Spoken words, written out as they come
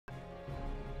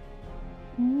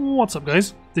What's up,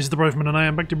 guys? This is the Rifleman and I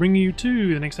am back to bring you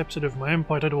to the next episode of my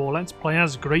Empire Total War Let's Play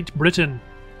as Great Britain.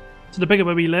 So to pick up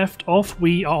where we left off,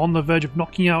 we are on the verge of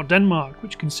knocking out Denmark,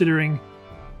 which, considering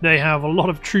they have a lot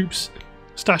of troops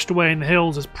stashed away in the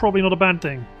hills, is probably not a bad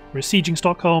thing. We're sieging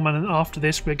Stockholm, and then after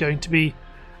this we're going to be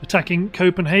attacking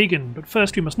Copenhagen. But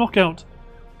first we must knock out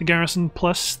the garrison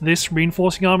plus this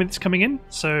reinforcing army that's coming in.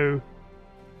 So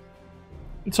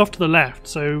it's off to the left,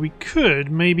 so we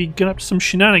could maybe get up to some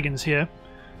shenanigans here.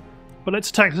 But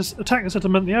let's attack the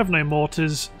settlement. They have no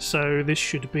mortars, so this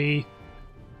should be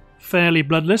fairly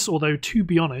bloodless, although to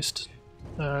be honest,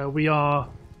 we are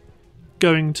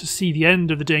going to see the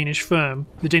end of the Danish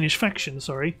faction,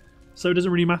 sorry. So it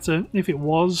doesn't really matter if it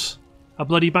was a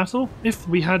bloody battle. If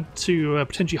we had to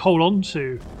potentially hold on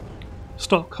to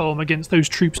Stockholm against those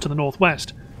troops to the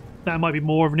northwest, that might be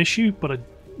more of an issue, but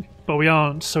we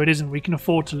aren't, so it isn't. We can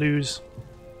afford to lose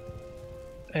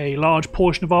a large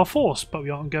portion of our force, but we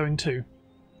aren't going to.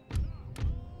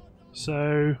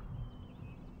 So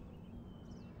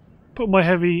put my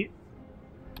heavy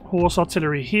horse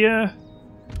artillery here.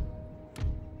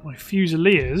 My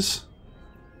fusiliers,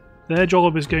 their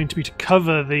job is going to be to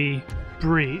cover the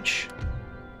breach.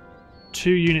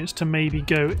 2 units to maybe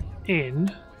go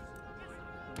in.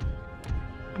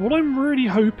 But what I'm really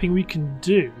hoping we can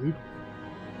do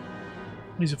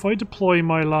is, if I deploy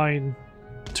my line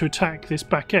to attack this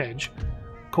back edge,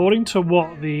 according to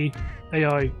what the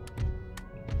AI,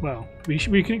 well, we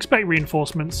can expect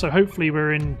reinforcements, so hopefully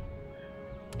we're in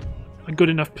a good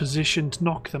enough position to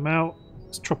knock them out.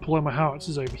 Let's deploy my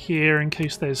howitzers over here in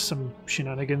case there's some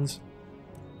shenanigans.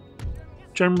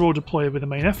 General deployed with the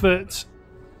main effort.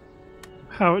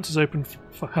 Howitzers open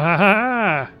for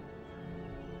ha.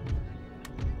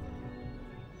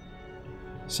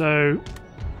 So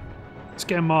let's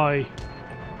get my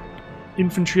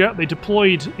infantry up. They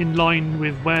deployed in line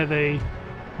with where they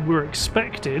were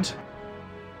expected.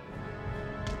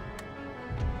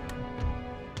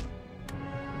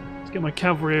 Let's get my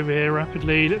cavalry over here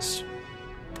rapidly. Let's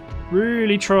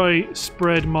really try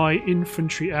spread my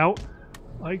infantry out.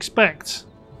 I expect,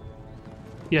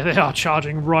 yeah, they are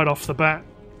charging right off the bat.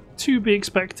 To be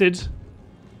expected.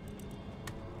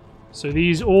 So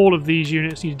all of these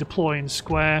units need to deploy in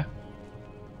square.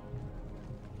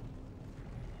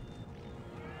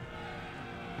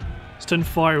 Turn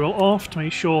fire wheel off to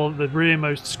make sure the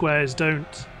rearmost squares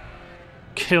don't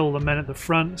kill the men at the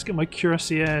front. Let's get my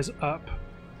cuirassiers up.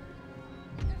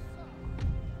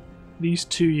 These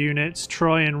 2 units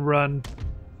try and run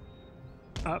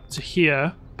up to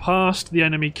here, past the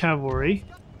enemy cavalry.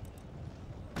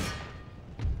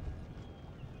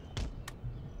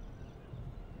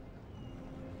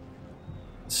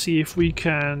 See if we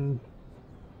can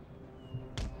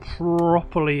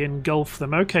properly engulf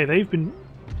them. Okay,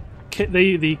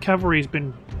 the cavalry's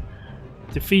been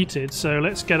defeated, so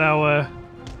let's get our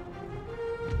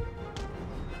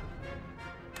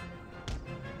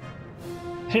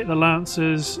hit the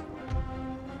lancers,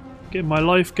 get my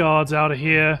life guards out of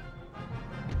here.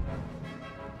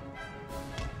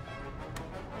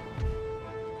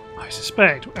 I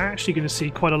suspect we're actually going to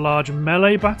see quite a large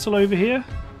melee battle over here.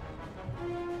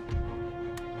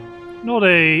 Not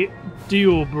a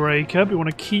deal breaker, but we want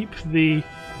to keep the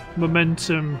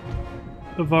momentum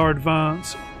of our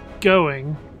advance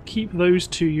going. Keep those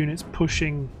 2 units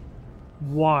pushing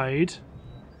wide.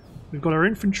 We've got our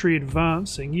infantry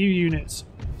advancing. You units,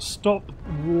 stop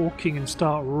walking and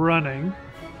start running.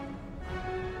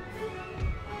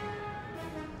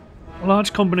 A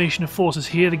large combination of forces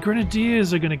here. The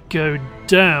grenadiers are going to go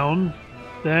down.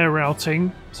 They're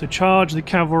routing. So charge the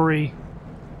cavalry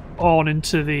on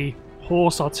into the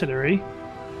horse artillery.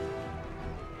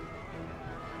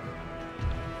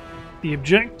 The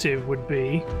objective would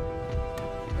be,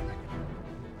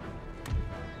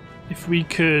 if we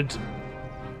could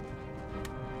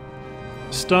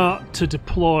start to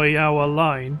deploy our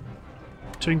line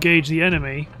to engage the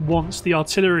enemy. Once the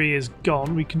artillery is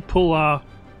gone, we can pull our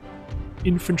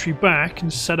infantry back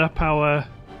and set up our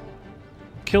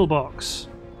kill box.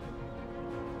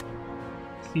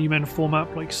 The men form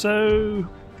up like so.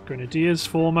 Grenadiers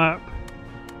form up.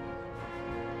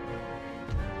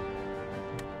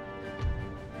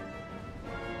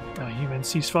 Human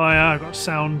ceasefire. I've got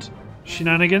sound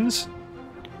shenanigans.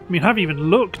 I mean, I haven't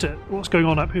even looked at what's going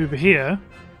on up over here.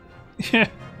 Yeah.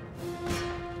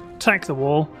 Attack the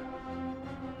wall.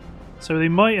 So they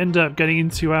might end up getting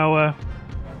into our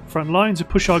front line to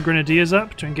push our grenadiers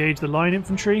up to engage the line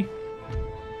infantry.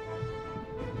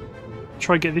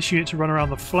 Try to get this unit to run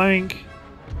around the flank.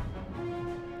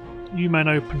 You men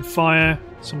open fire.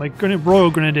 So my Royal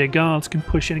Grenadier Guards can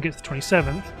push in against the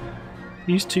 27th.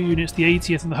 These two units, the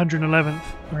 80th and the 111th,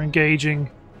 are engaging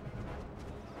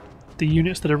the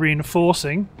units that are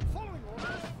reinforcing.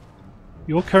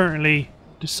 You're currently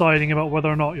deciding about whether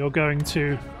or not you're going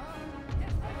to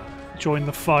join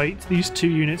the fight. These two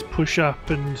units push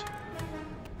up and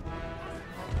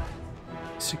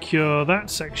secure that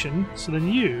section, so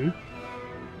then you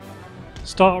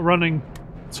start running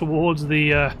towards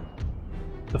the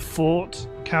fort.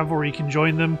 Cavalry can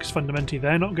join them because fundamentally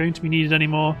they're not going to be needed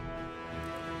anymore.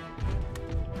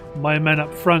 My men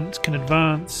up front can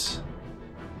advance.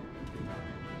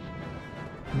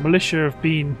 The militia have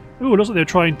been... Ooh, it looks like they were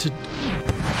trying to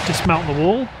dismount the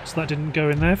wall, so that didn't go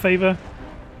in their favour.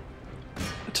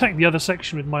 Attack the other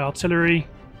section with my artillery.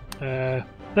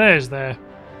 There's their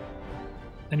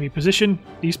enemy position.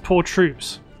 These poor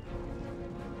troops.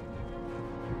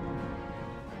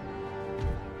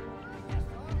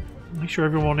 Make sure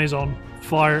everyone is on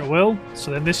fire at will. So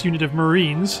then this unit of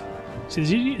Marines...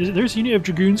 See, there's a unit of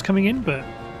Dragoons coming in, but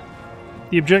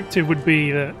the objective would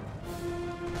be that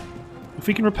if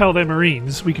we can repel their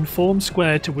Marines, we can form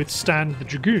square to withstand the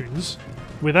Dragoons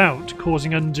without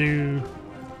causing undue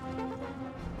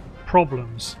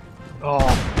problems.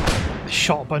 Oh, they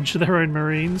shot a bunch of their own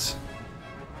Marines.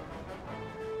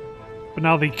 But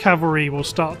now the cavalry will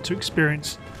start to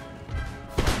experience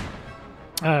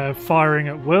firing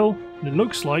at will. And it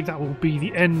looks like that will be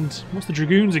the end. Once the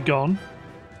Dragoons are gone,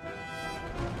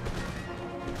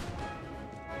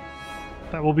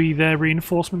 that will be their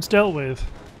reinforcements dealt with.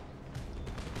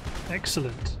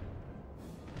 Excellent.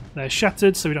 They're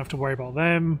shattered, so we don't have to worry about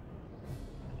them.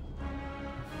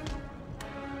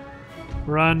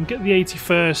 Run. Get the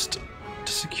 81st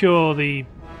to secure the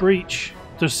breach,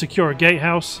 to secure a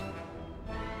gatehouse.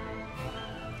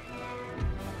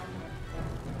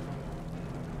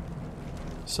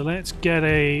 So let's get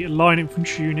a line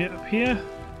infantry unit up here.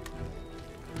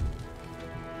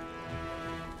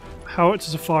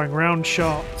 Howitzers are firing round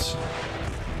shots.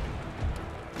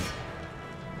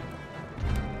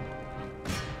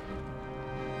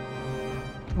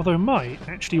 Although I might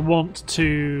actually want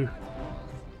to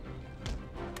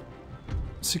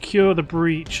secure the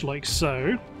breach like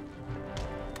so.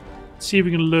 See if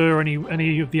we can lure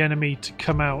any of the enemy to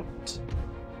come out.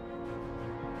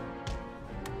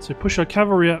 So push our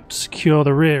cavalry up to secure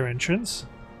the rear entrance.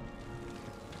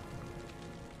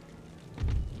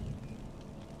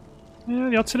 Yeah,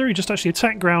 the artillery just actually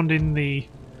attacked ground in the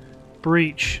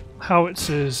breach.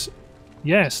 Howitzers,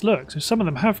 yes, look, so some of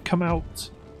them have come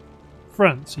out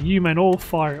front. So you men all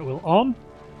fire at will on.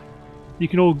 You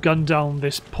can all gun down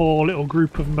this poor little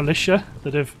group of militia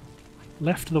that have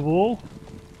left the wall.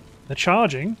 They're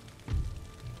charging.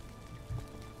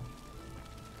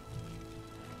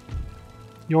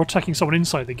 You're attacking someone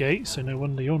inside the gate, so no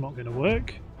wonder you're not going to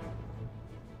work.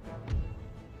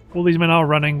 All these men are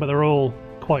running, but they're all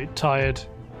quite tired.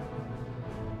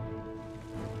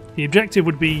 The objective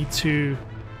would be to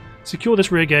secure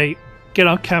this rear gate, get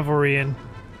our cavalry in,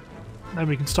 then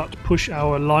we can start to push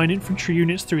our line infantry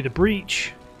units through the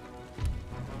breach.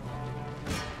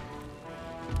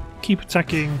 Keep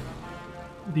attacking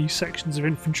these sections of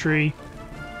infantry.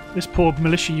 This poor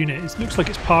militia unit, it looks like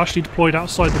it's partially deployed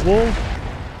outside the wall.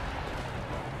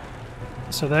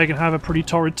 So they're going to have a pretty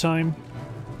torrid time.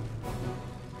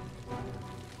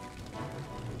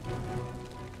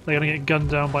 They're going to get gunned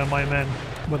down by my men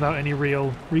without any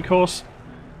real recourse.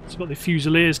 So got the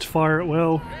Fusiliers to fire at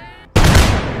will.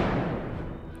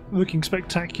 Looking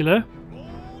spectacular.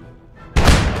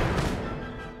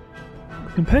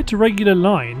 Compared to regular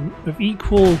line of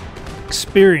equal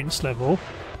experience level,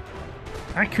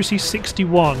 accuracy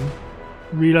 61,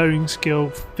 reloading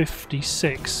skill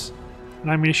 56, and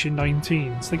ammunition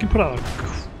 19. So they can put out a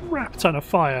crap ton of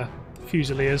fire,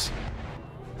 Fusiliers.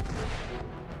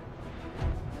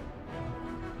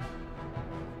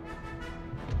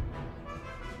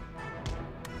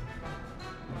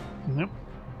 Yep.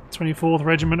 24th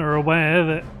Regiment are aware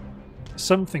that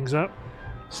something's up.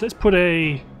 So let's put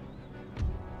a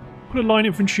line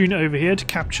infantry unit over here to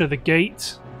capture the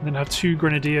gate, and then have two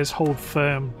grenadiers hold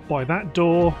firm by that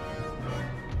door.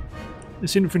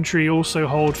 This infantry also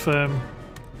hold firm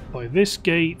by this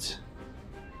gate.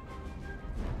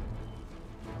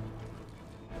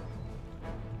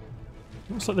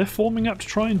 Looks like they're forming up to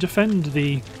try and defend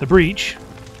the breach.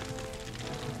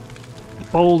 The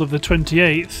bold of the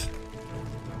 28th.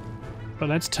 But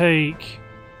let's take...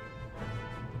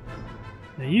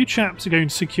 Now you chaps are going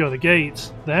to secure the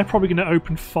gate. They're probably going to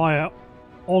open fire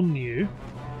on you.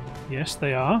 Yes,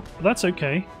 they are. But that's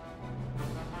okay.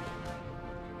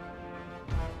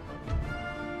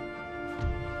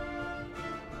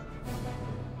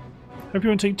 Hope you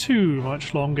won't take too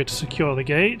much longer to secure the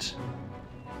gate.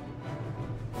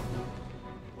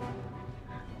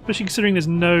 Especially considering there's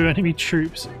no enemy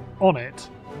troops on it.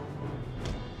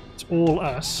 It's all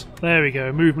us. There we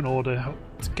go, movement order.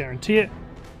 Let's guarantee it.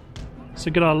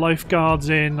 So get our life guards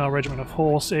in, our regiment of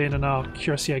horse in, and our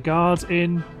cuirassier guards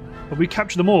in. But we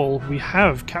captured them all. We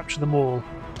have captured them all.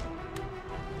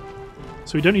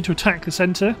 So we don't need to attack the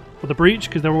centre or the breach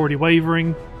because they're already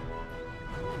wavering.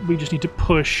 We just need to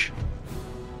push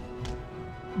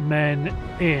men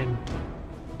in.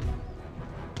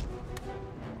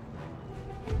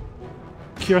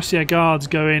 Cuirassier guards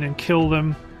go in and kill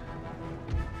them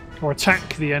or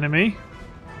attack the enemy.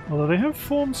 Although they have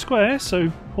formed square,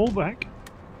 so pull back.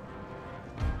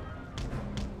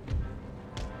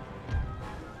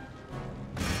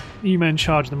 E-men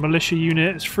charge the militia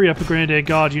units, free up a grenadier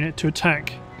guard unit to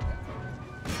attack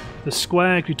the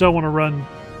square. You don't want to run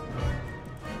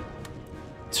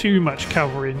too much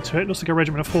cavalry into it. Looks like a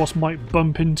regiment of horse might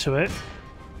bump into it.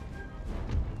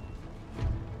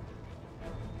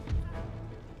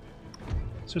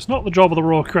 So it's not the job of the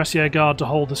Royal Cuirassier Guard to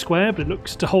hold the square, but it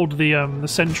looks to hold the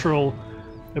central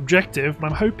objective.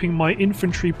 But I'm hoping my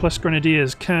infantry plus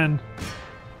grenadiers can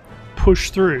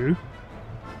push through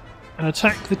and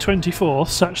attack the 24th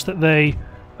such that they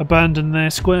abandon their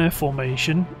square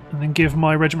formation and then give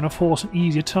my regiment of horse an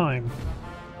easier time.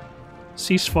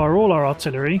 Ceasefire all our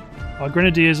artillery. Our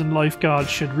grenadiers and life guards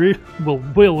should will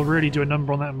really do a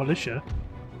number on that militia.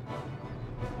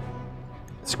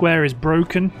 The square is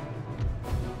broken.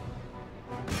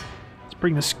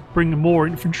 Bring more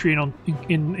infantry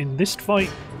in this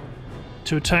fight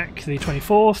to attack the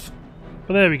 24th.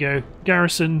 But there we go.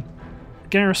 Garrison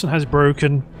has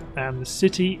broken, and the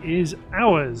city is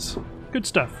ours. Good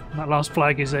stuff. And that last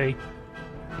flag is a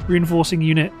reinforcing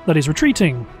unit that is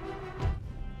retreating.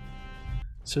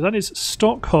 So that is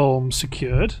Stockholm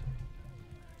secured,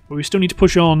 but we still need to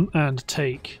push on and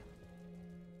take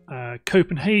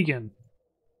Copenhagen.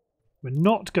 We're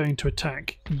not going to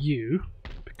attack you,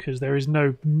 because there is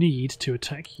no need to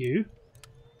attack you.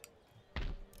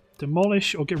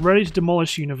 Demolish, or get ready to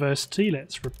demolish university.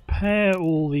 Let's repair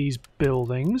all these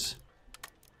buildings.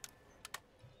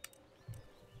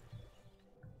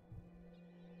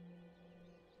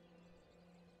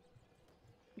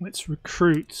 Let's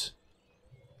recruit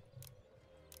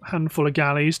a handful of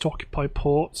galleys to occupy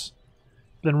ports.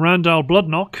 Then Randall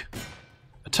Bloodknock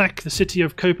attack the city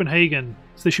of Copenhagen.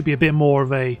 So this should be a bit more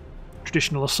of a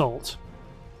traditional assault.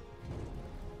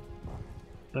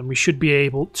 Then we should be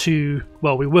able to,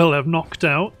 well, we will have knocked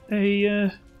out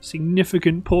a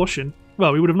significant portion.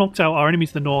 Well, we would have knocked out our enemies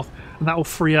to the north, and that will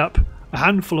free up a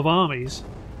handful of armies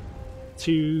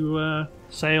to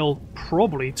sail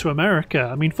probably to America.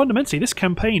 I mean, fundamentally, this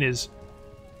campaign is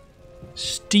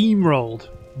steamrolled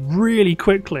really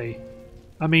quickly.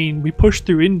 I mean, we pushed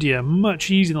through India much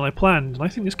easier than I planned, and I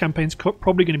think this campaign's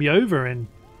probably going to be over in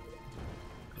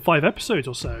 5 episodes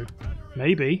or so.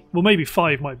 Maybe. Well, maybe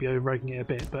 5 might be overrating it a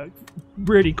bit, but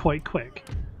really quite quick.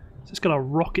 So it's got our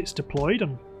rockets deployed.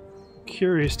 I'm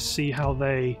curious to see how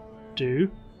they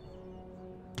do.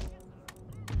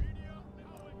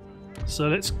 So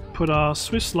let's put our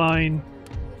Swiss line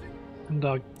and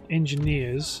our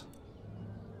engineers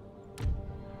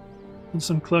and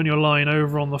some colonial line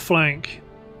over on the flank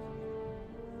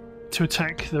to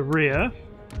attack the rear.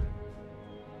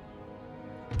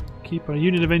 Keep a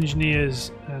unit of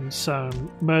engineers and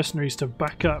some mercenaries to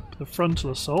back up the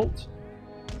frontal assault.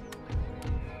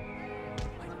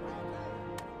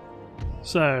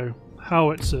 So,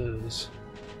 howitzers.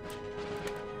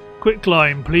 Quick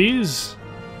line, please.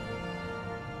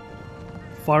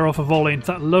 Fire off a volley into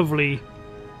that lovely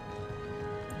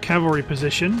cavalry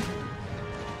position.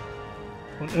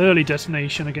 An early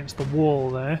detonation against the wall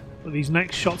there. But these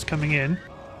next shots coming in.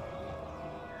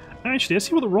 Actually, let's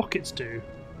see what the rockets do.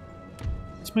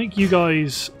 Let's make you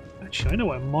guys... Actually, I know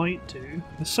what I might do.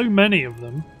 There's so many of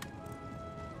them.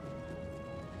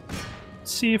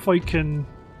 Let's see if I can...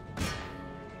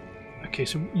 Okay,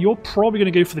 so you're probably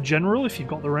going to go for the general if you've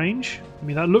got the range. I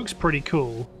mean, that looks pretty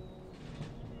cool.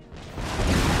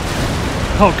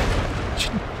 Oh,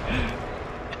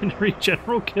 Henry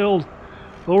General killed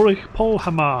Ulrich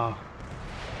Polhamar.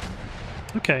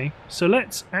 Okay, so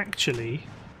let's actually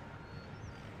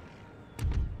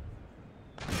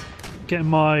get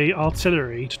my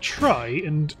artillery to try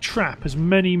and trap as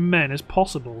many men as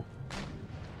possible.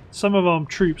 Some of our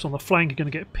troops on the flank are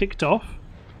going to get picked off.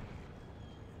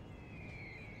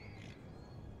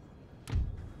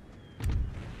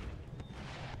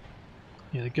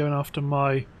 Yeah, they're going after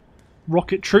my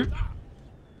rocket troop.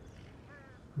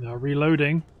 Now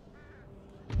reloading.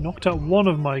 knocked out one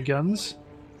of my guns.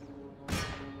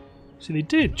 See, they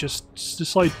did just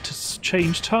decide to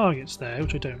change targets there,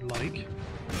 which I don't like.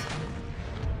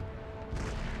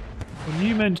 When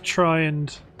you meant to try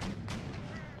and...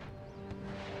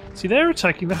 See, they're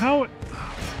attacking the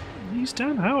these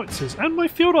damn howitzers. And my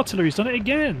field artillery's done it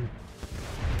again!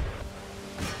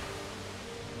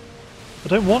 I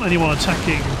don't want anyone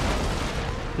attacking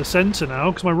the centre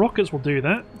now, because my rockets will do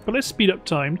that. But let's speed up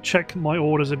time, check my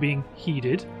orders are being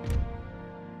heeded.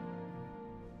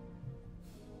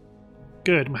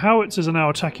 Good, my howitzers are now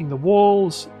attacking the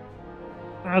walls,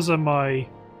 as are my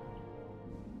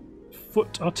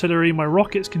foot artillery. My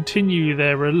rockets continue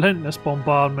their relentless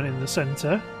bombardment in the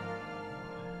centre.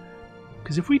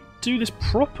 Because if we do this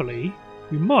properly,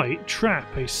 we might trap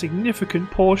a significant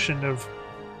portion of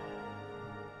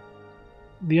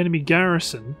the enemy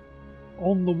garrison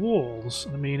on the walls.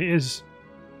 I mean, it is...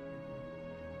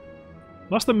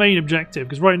 That's the main objective,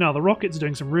 because right now the rockets are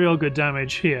doing some real good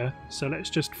damage here, so let's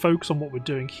just focus on what we're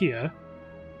doing here.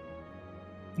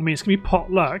 I mean, it's going to be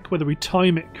pot luck whether we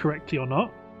time it correctly or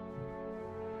not.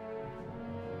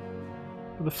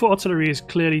 But the foot artillery is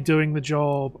clearly doing the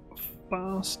job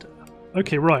faster.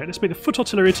 Okay, right, let's make the foot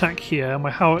artillery attack here, and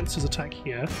my howitzers attack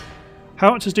here.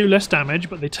 Howitzers do less damage,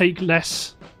 but they take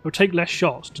less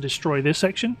shots to destroy this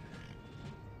section.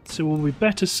 So we'll be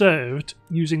better served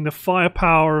using the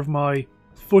firepower of my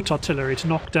foot artillery to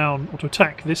knock down or to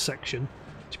attack this section.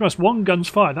 To be honest, one gun's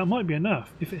fired, that might be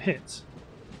enough if it hits.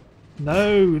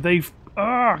 No, they've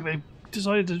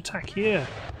decided to attack here.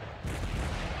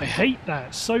 I hate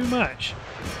that so much.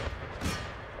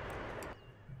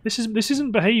 This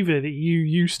isn't behaviour that you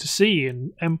used to see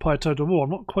in Empire Total War. I'm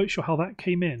not quite sure how that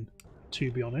came in,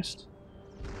 to be honest.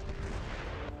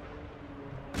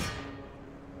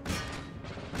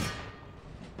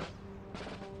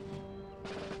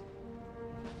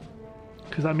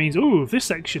 Because that means, ooh, if this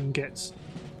section gets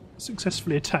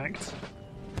successfully attacked.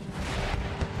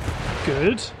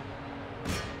 Good.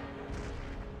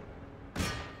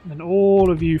 And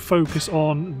all of you focus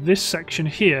on this section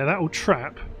here. That will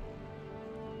trap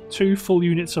 2 full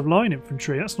units of line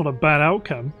infantry. That's not a bad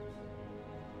outcome.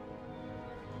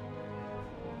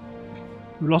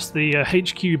 We lost the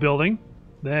HQ building.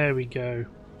 There we go.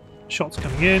 Shots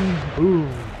coming in.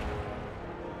 Boom.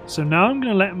 So now I'm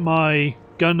going to let my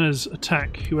gunners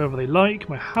attack whoever they like.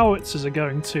 My howitzers are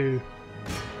going to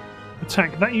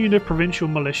attack that unit of provincial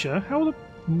militia. How are the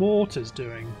mortars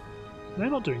doing? They're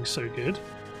not doing so good.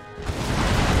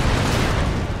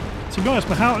 To be honest,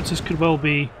 my howitzers could well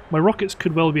be... my rockets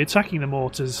could well be attacking the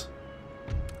mortars.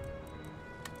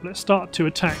 Let's start to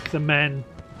attack the men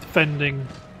defending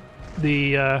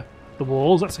the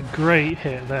walls. That's a great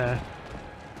hit there.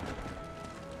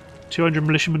 200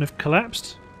 militiamen have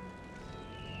collapsed.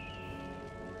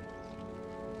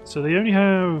 So they only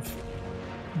have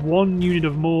 1 unit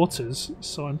of mortars,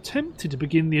 so I'm tempted to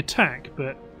begin the attack,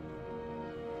 but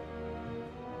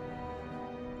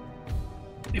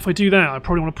if I do that, I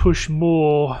probably want to push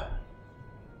more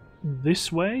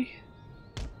this way.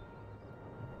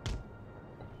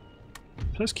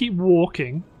 So let's keep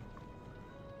walking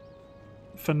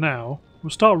for now. We'll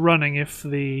start running if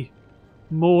the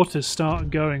mortars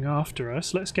start going after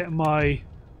us. Let's get my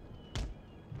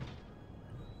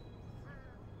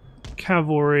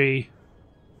cavalry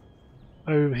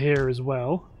over here as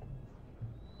well.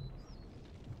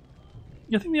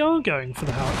 Yeah, I think they are going for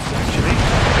the howitzers actually.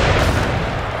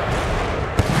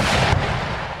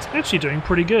 It's actually doing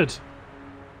pretty good.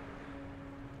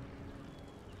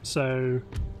 So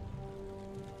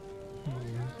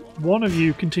one of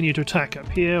you continue to attack up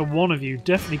here, one of you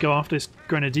definitely go after this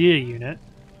grenadier unit.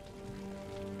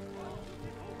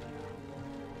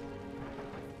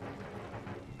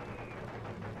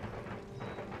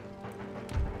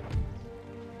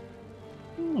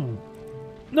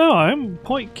 No, I'm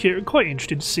quite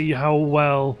interested to see how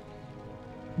well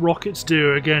rockets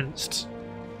do against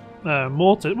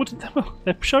mortars. Well,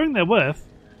 they're showing their worth.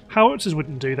 Howitzers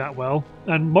wouldn't do that well,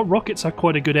 and rockets have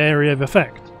quite a good area of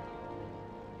effect.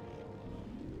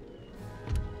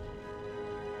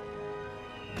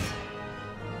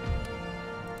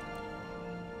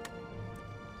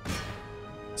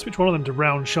 Switch one of them to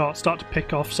round shot, start to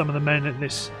pick off some of the men in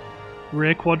this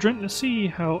rear quadrant. Let's see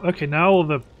how... Okay, now all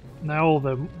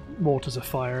the mortars are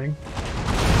firing.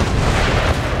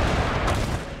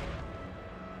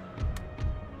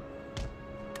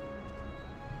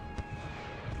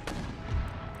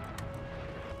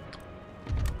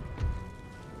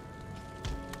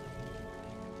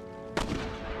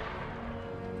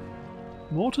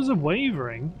 Mortars are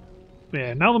wavering.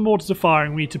 Yeah, now the mortars are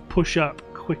firing, we need to push up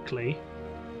quickly.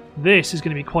 This is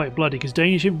going to be quite bloody because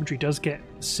Danish infantry does get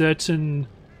certain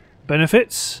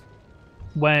benefits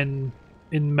when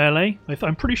in melee.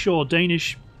 I'm pretty sure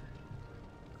Danish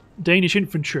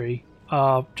infantry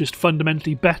are just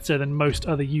fundamentally better than most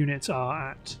other units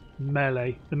are at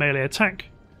melee, the melee attack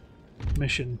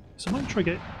mission. So I might try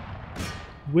to get...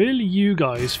 Will you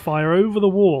guys fire over the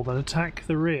wall and attack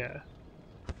the rear?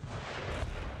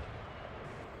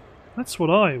 That's what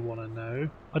I want to know.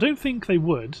 I don't think they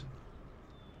would.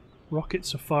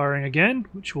 Rockets are firing again,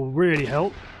 which will really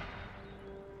help.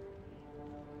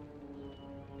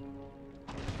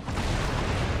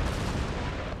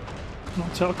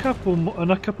 Knocked out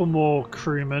a couple more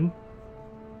crewmen.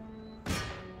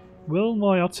 Will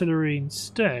my artillery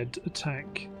instead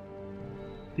attack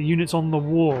the units on the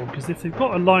wall? Because if they've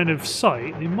got a line of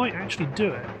sight, they might actually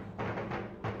do it.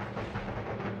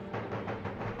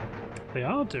 They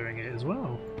are doing it as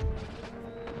well.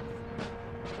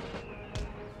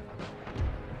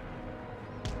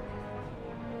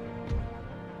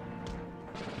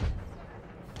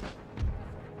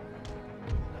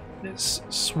 Let's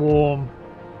swarm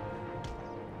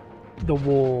the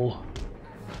wall.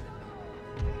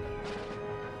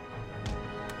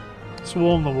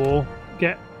 Swarm the wall.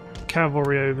 Get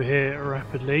cavalry over here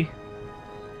rapidly.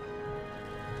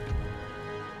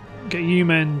 Get you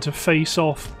men to face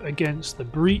off against the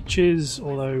breaches,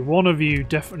 although one of you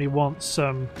definitely wants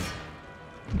some...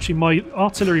 Actually, my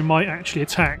artillery might actually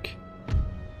attack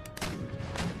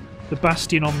the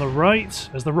bastion on the right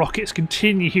as the rockets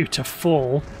continue to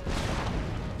fall.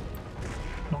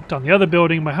 Knock down the other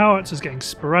building. My howitzers getting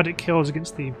sporadic kills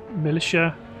against the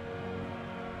militia.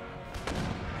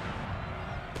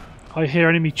 I hear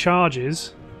enemy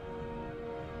charges.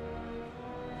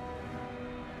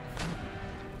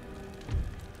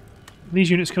 These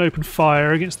units can open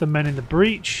fire against the men in the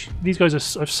breach. These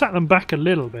guys I've sat them back a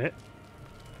little bit,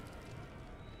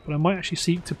 but I might actually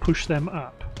seek to push them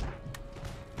up.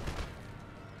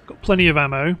 Got plenty of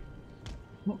ammo.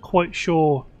 Not quite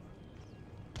sure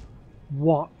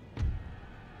what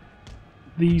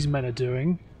these men are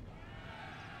doing.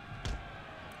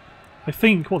 I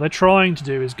think what they're trying to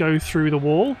do is go through the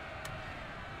wall.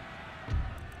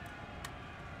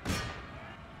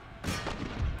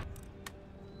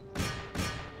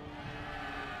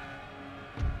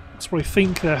 That's what I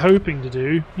think they're hoping to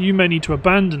do. You may need to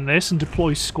abandon this and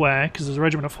deploy square because there's a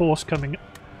regiment of horse coming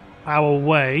our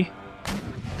way.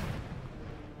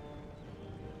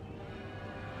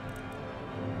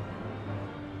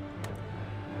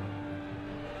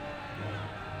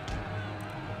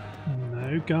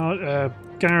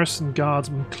 Garrison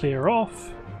guardsmen clear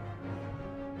off.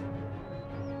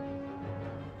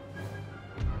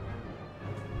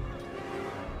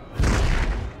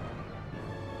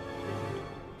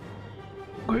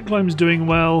 Quicklime's doing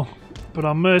well, but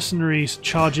our mercenaries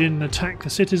charge in and attack the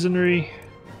citizenry.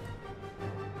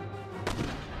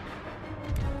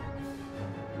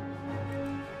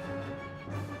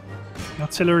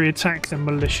 Artillery attack the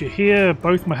militia here.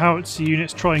 Both my howitzer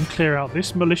units try and clear out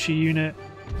this militia unit.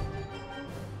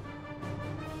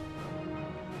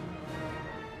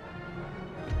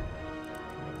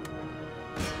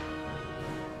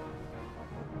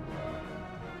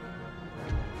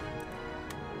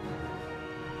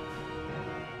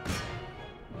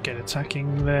 Get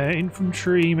attacking their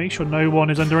infantry. Make sure no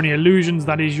one is under any illusions.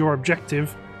 That is your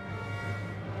objective.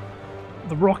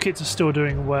 The rockets are still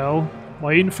doing well.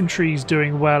 My infantry is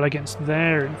doing well against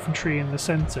their infantry in the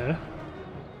centre.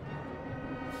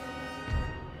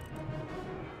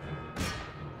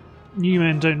 You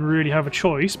men don't really have a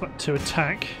choice but to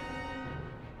attack.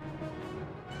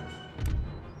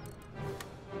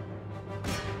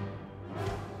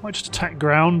 Might just attack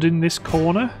ground in this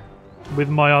corner with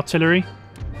my artillery.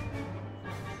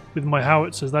 With my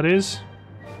howitzers, that is.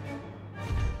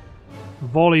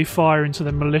 Volley fire into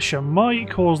the militia might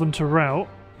cause them to rout.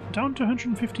 Down to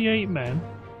 158 men.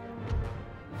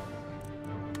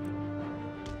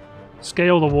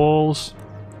 Scale the walls.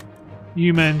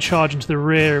 You men charge into the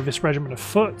rear of this regiment of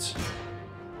foot.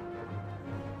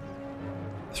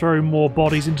 Throw more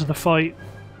bodies into the fight.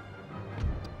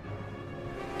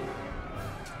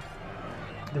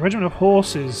 The regiment of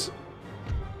horses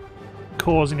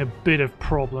causing a bit of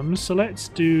problems, so let's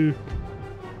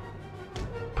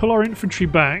pull our infantry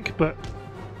back, but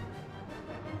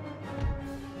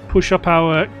push up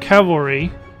our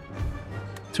cavalry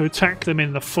to attack them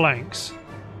in the flanks.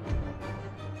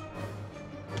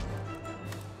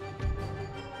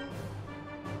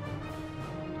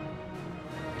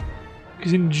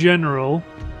 Because in general,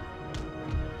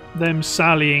 them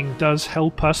sallying does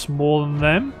help us more than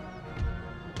them.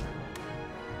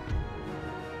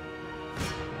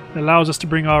 It allows us to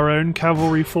bring our own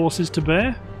cavalry forces to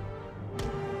bear.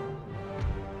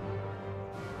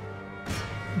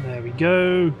 There we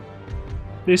go.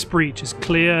 This breach is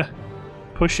clear.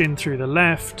 Push in through the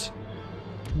left.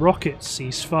 Rockets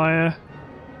ceasefire.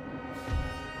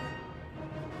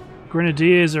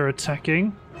 Grenadiers are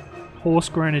attacking. Horse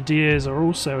Grenadiers are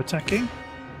also attacking.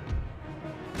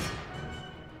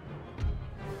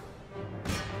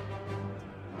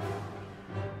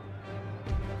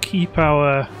 Keep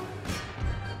our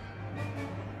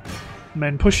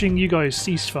men pushing. You guys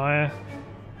ceasefire.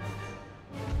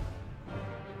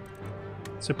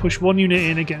 So push one unit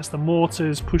in against the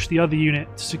mortars, push the other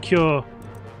unit to secure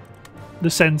the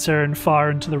centre and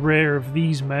fire into the rear of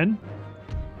these men.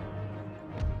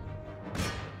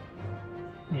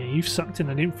 Yeah, you've sucked in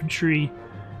an infantry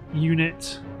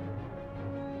unit.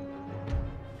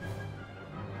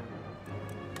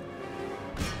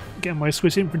 Get my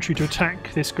Swiss infantry to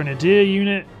attack this grenadier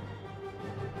unit.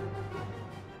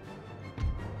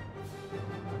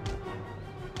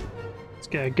 Let's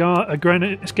get a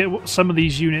grenade. Let's get some of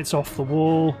these units off the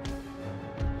wall.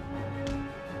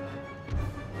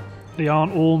 They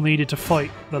aren't all needed to fight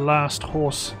the last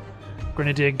horse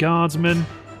grenadier guardsman.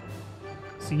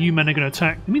 So you men are going to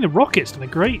attack. I mean, the rockets done a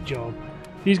great job.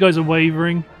 These guys are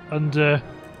wavering under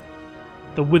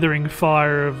the withering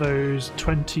fire of those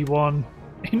 21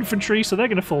 infantry, so they're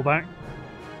going to fall back.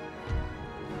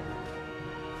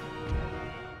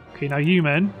 Okay, now you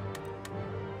men,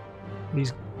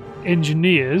 these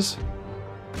engineers,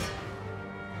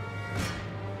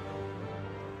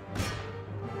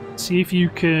 see if you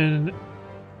can...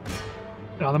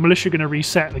 Oh, the militia are going to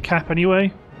reset the cap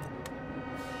anyway,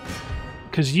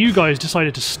 because you guys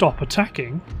decided to stop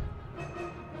attacking,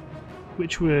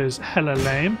 which was hella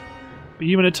lame. But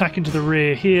you men attack into the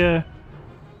rear here.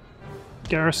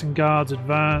 Garrison guards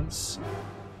advance.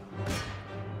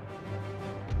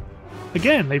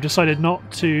 Again, they've decided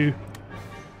not to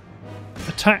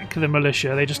attack the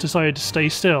militia, they just decided to stay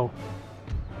still.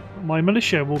 My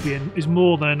militia will be is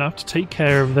more than enough to take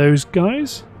care of those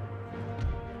guys.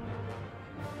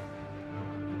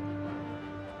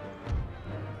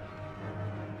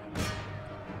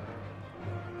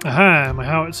 Aha, my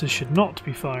howitzers should not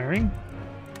be firing.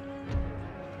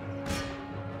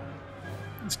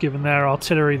 It's given their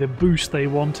artillery the boost they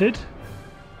wanted.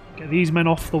 Get these men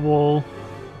off the wall.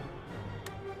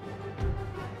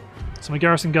 So my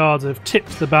garrison guards have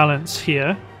tipped the balance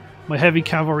here. My heavy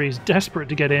cavalry is desperate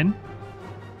to get in.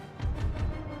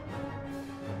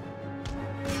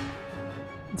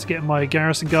 Let's get my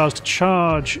garrison guards to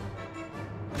charge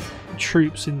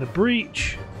troops in the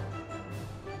breach.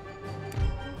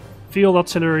 Field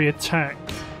artillery attack.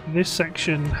 This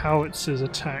section, howitzers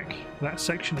attack that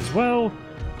section as well.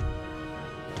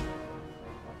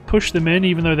 Push them in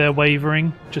even though they're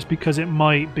wavering, just because it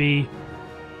might be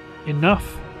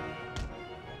enough.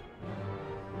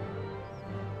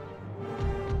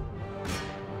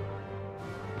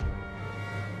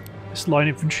 This line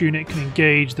infantry unit can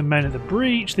engage the men at the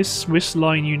breach. This Swiss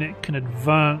line unit can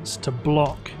advance to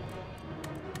block.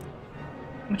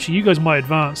 Actually, you guys might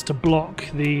advance to block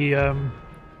the...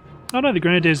 Oh no, the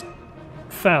grenadiers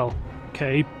fell.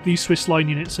 Okay, these Swiss line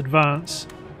units advance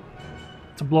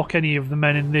to block any of the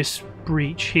men in this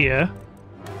breach here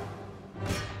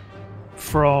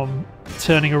from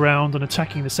turning around and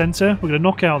attacking the centre. We're going to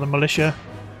knock out the militia.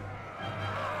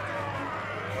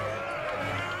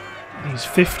 These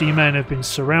 50 men have been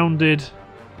surrounded.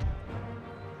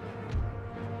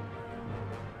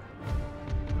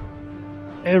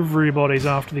 Everybody's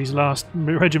after these last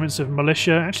regiments of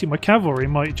militia. Actually, my cavalry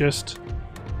might just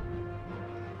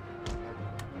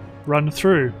run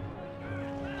through.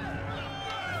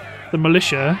 The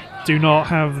militia do not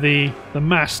have the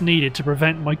mass needed to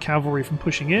prevent my cavalry from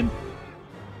pushing in.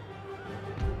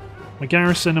 My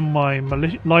garrison and my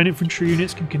line infantry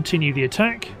units can continue the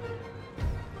attack.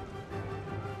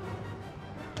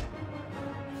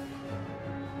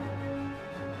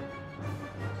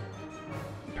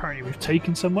 Apparently we've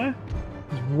taken somewhere.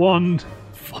 There's one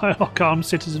firelock armed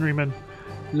citizenryman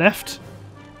left.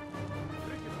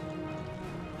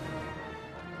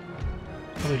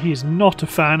 Although he is not a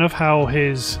fan of how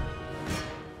his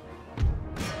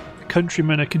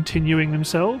countrymen are continuing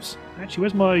themselves. Actually,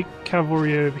 where's my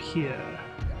cavalry over here?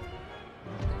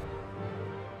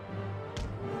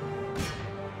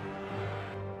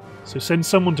 So send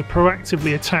someone to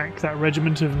proactively attack that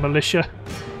regiment of militia.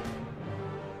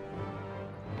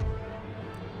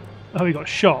 Oh, he got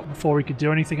shot before he could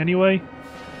do anything anyway.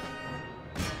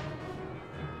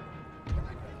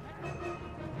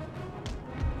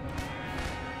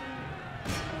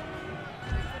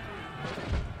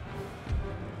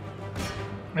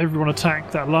 Everyone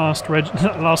attack that last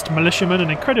that last militiaman,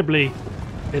 an incredibly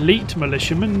elite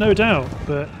militiaman, no doubt,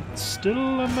 but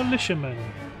still a militiaman.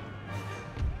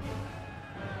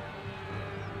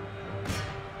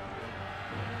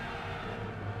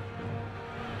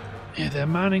 Yeah, they're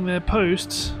manning their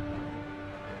posts.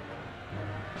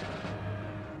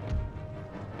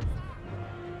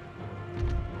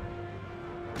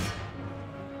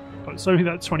 But it's only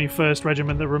that 21st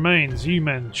Regiment that remains. You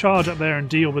men, charge up there and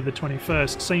deal with the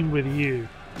 21st. Same with you.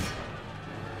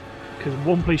 Because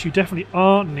one place you definitely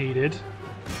aren't needed.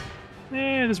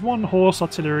 Yeah, there's one horse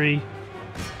artillery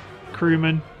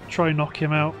crewman. Try and knock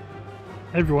him out.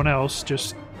 Everyone else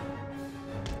just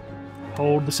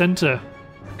hold the centre.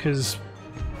 Because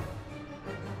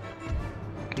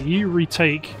you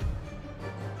retake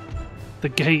the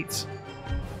gate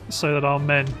so that our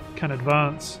men can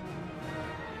advance.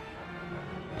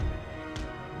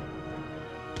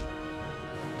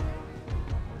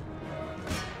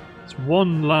 It's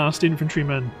one last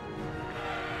infantryman.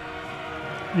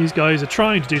 These guys are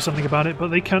trying to do something about it, but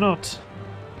they cannot.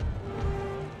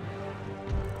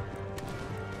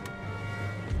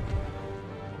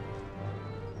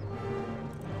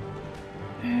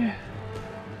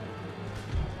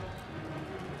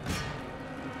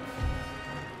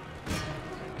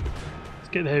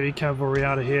 Get the heavy cavalry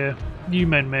out of here. You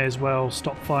men may as well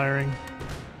stop firing.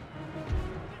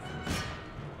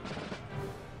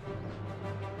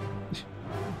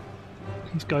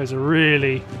 These guys are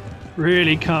really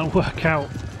can't work out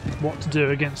what to do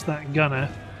against that gunner.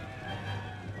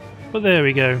 But there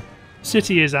we go.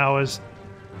 City is ours.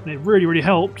 And it really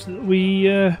helped that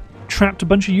we trapped a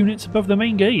bunch of units above the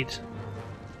main gate.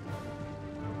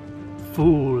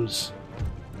 Fools.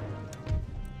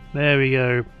 There we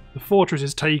go. The fortress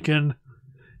is taken.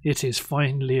 It is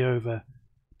finally over.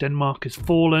 Denmark has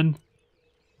fallen.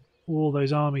 All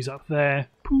those armies up there.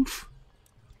 Poof.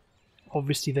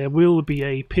 Obviously there will be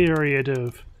a period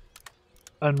of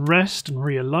unrest and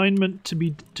realignment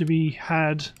to be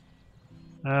had.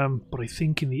 But I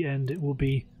think in the end it will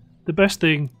be the best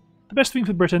thing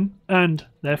for Britain and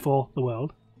therefore the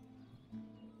world.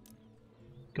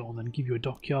 Go on then, give you a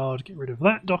dockyard, get rid of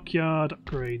that dockyard,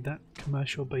 upgrade that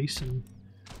commercial basin.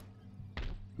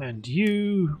 And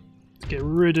you, get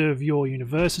rid of your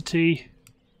university.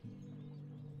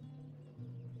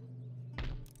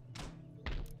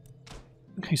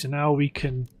 Okay, so now we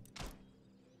can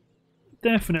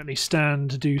definitely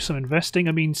stand to do some investing.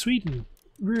 I mean, Sweden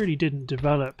really didn't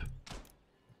develop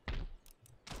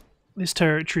this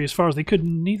territory as far as they could,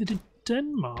 neither did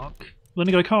Denmark. Then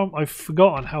again, I've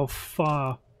forgotten how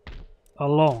far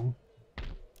along.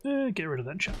 Get rid of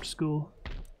that chapter school.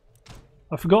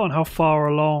 I've forgotten how far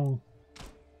along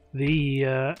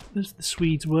the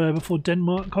Swedes were before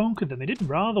Denmark conquered them. They did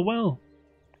rather well,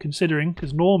 considering,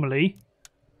 because normally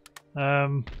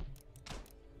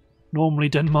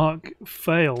Denmark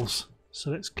fails.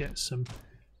 So let's get some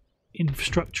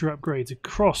infrastructure upgrades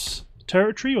across the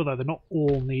territory, although they're not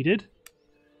all needed.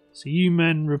 So you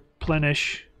men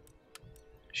replenish.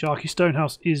 Sharky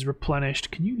Stonehouse is replenished.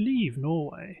 Can you leave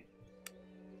Norway?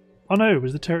 Oh no,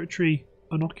 was the territory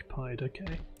unoccupied?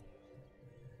 Okay.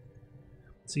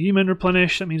 So you men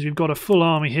replenish. That means we've got a full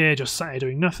army here just sat here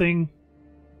doing nothing.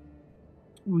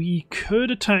 We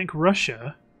could attack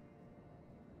Russia,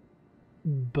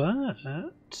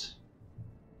 but...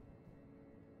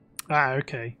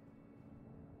 okay.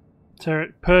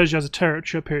 Persia has a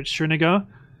territory up here at Srinagar.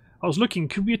 I was looking,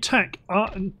 could we attack...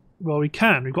 well, we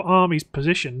can. We've got armies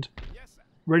positioned,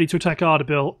 ready to attack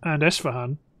Ardabil and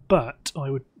Esfahan, but I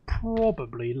would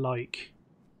probably like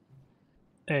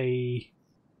a...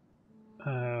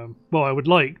 well, I would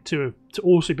like to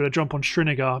also be able to jump on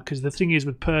Srinagar, because the thing is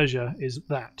with Persia is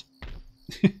that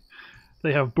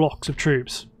they have blocks of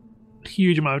troops, a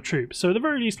huge amount of troops. So at the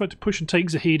very least, I'd like to push and take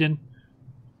Zahedin,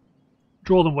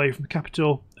 draw them away from the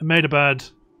capital. Ahmedabad,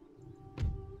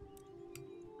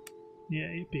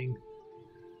 yeah, you're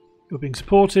being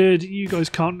supported. You guys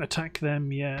can't attack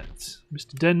them yet.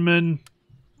 Mr. Denman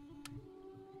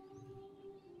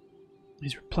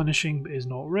is replenishing but is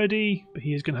not ready. But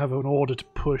he is going to have an order to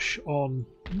push on.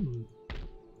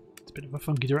 It's a bit of a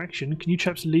funky direction. Can you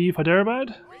chaps leave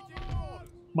Hyderabad?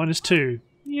 -2.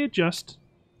 Yeah, just.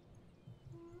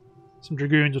 Some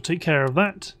dragoons will take care of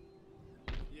that.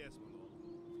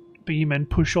 But you men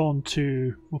push on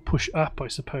to, or push up, I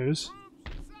suppose.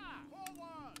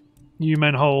 You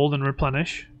men hold and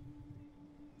replenish.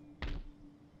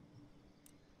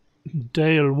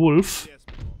 Dale Wolf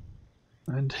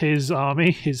and his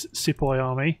army, his Sepoy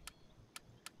army.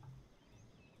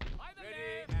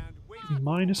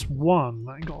 -1,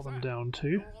 that got them down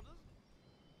to.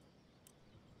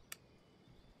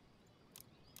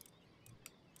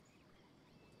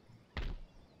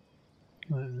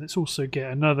 Let's also get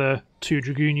another 2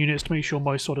 Dragoon units to make sure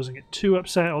Mysore doesn't get too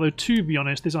upset, although to be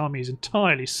honest this army is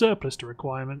entirely surplus to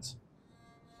requirements.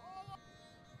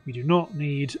 We do not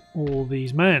need all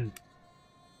these men.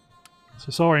 So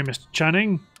sorry Mr.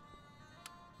 Channing,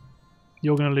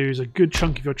 you're going to lose a good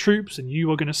chunk of your troops and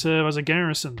you are going to serve as a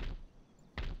garrison.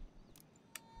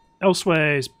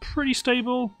 Elsewhere is pretty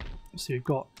stable. So you've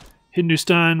got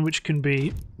Hindustan, which can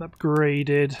be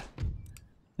upgraded.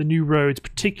 The new roads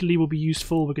particularly will be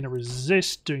useful. We're going to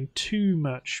resist doing too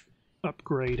much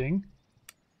upgrading. I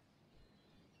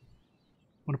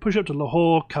want to push up to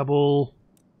Lahore, Kabul.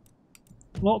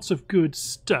 Lots of good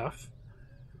stuff.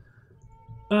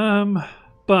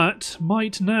 But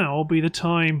might now be the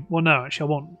time... Well, no, actually, I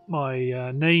want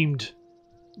my named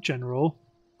general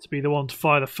to be the one to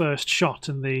fire the first shot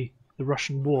in the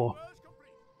Russian war.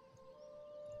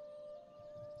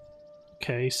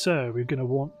 Okay, so we're going to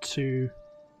want to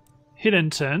hit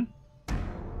N10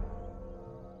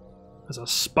 as our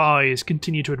spies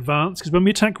continue to advance, because when we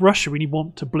attack Russia we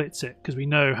want to blitz it, because we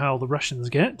know how the Russians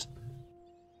get.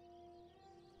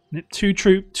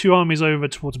 Two armies over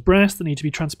towards Brest that need to be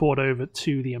transported over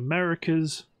to the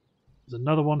Americas. There's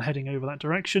another one heading over that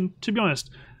direction. To be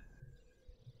honest,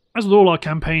 as with all our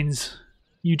campaigns,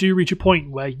 you do reach a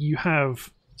point where you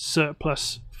have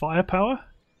surplus firepower.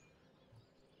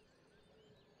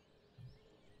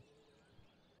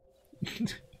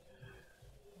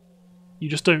 You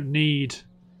just don't need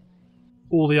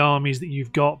all the armies that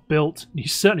you've got built. You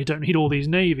certainly don't need all these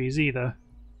navies either.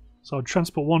 So I'll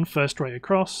transport one first rate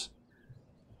across.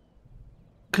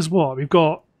 Because what? We've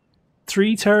got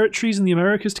 3 territories in the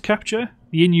Americas to capture.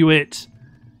 The Inuit,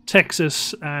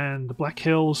 Texas, and the Black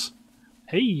Hills.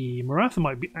 Hey, Maratha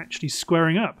might be actually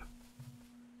squaring up.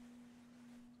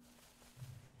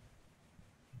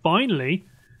 Finally,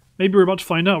 maybe we're about to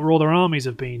find out where all their armies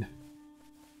have been.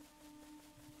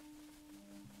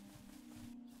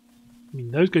 I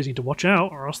mean, those guys need to watch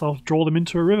out, or else they'll draw them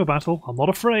into a river battle. I'm not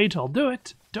afraid. I'll do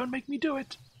it. Don't make me do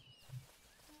it.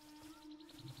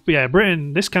 But yeah,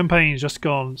 Britain, this campaign's just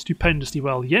gone stupendously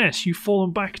well. Yes, you've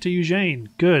fallen back to Eugene.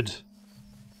 Good.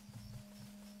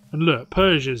 And look,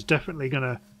 Persia's definitely going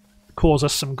to cause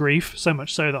us some grief. So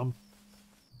much so that I'm...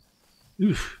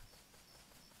 Oof.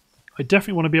 I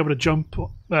definitely want to be able to jump...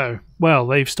 Oh, well,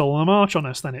 they've stolen a march on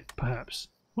us then, perhaps.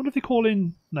 What if they call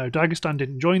in... No, Dagestan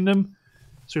didn't join them.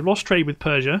 So we've lost trade with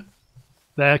Persia.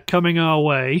 They're coming our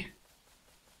way.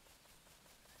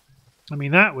 I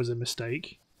mean, that was a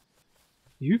mistake.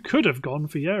 You could have gone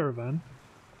for Yerevan.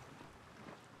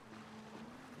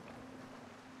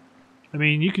 I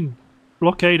mean, you can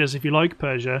blockade us if you like,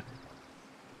 Persia.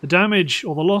 The damage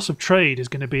or the loss of trade is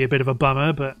going to be a bit of a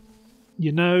bummer, but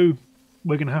you know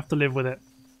we're going to have to live with it.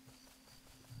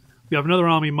 We have another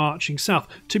army marching south.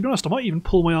 To be honest, I might even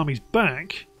pull my armies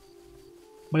back.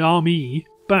 My army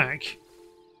back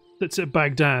that's at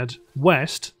Baghdad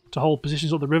west to hold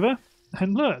positions on the river.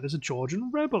 And look, there's a Georgian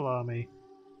rebel army.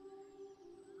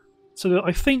 So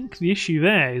I think the issue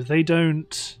there is they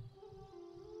don't...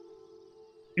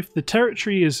 If the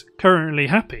territory is currently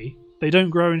happy, they don't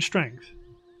grow in strength.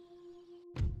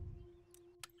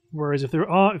 Whereas if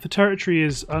the territory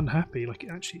is unhappy, like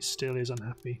actually it still is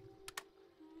unhappy.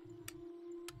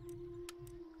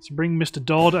 So bring Mr.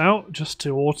 Dodd out just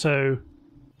to auto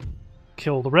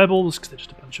kill the rebels, because they're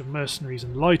just a bunch of mercenaries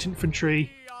and light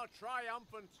infantry.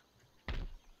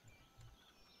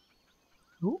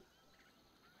 Ooh.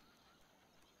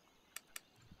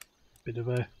 Bit of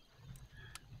a...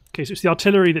 Okay, so it's the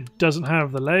artillery that doesn't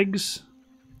have the legs.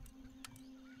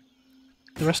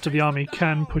 The rest of the army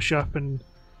can push up and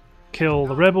kill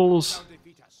the rebels.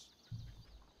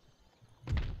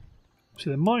 So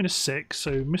they're -6,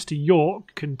 so Mr.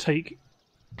 York can take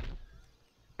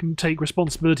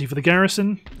responsibility for the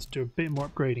garrison. Let's do a bit more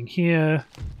upgrading here.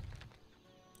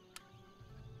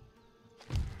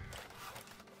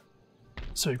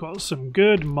 So we've got some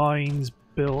good mines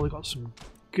built, we've got some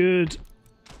good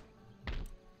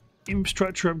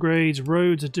infrastructure upgrades,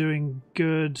 roads are doing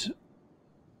good.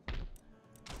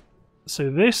 So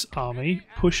this army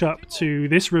push up to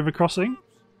this river crossing.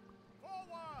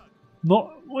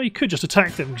 Well, you could just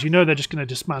attack them because you know they're just going to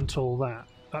dismantle that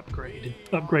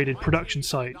upgraded production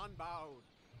site.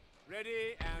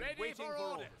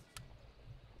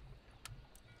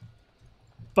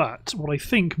 But what I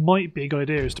think might be a good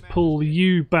idea is to pull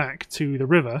you back to the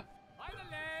river,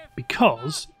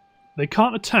 because they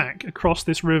can't attack across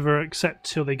this river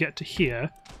except till they get to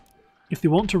here. If they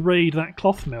want to raid that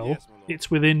cloth mill,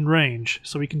 it's within range,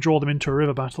 so we can draw them into a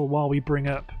river battle while we bring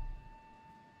up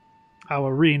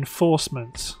our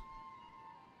reinforcements.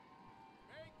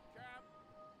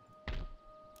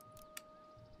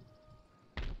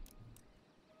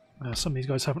 Some of these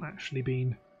guys haven't actually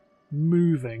been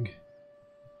moving.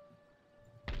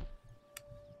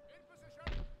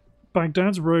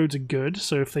 Baghdad's roads are good,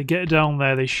 so if they get down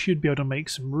there they should be able to make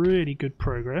some really good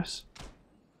progress.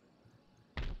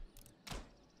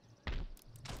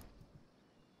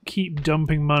 Keep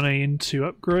dumping money into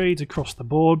upgrades across the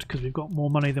board because we've got more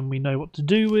money than we know what to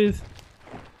do with.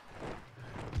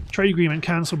 Trade agreement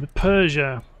cancelled with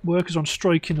Persia. Workers on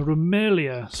strike in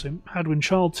Rumelia, so Hadwin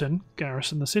Charlton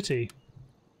garrison the city.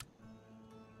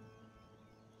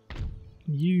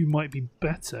 You might be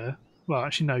better. Well,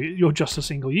 actually no, you're just a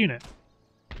single unit.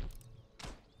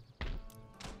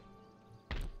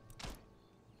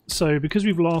 So because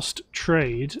we've lost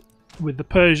trade with the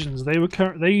Persians, they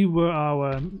were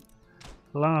our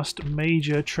last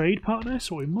major trade partner.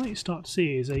 So what we might start to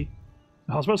see is I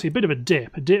was about to say a bit of a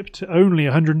dip to only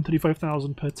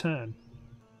 135,000 per turn.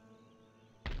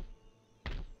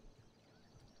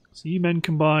 So you men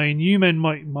combine, you men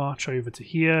might march over to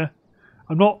here.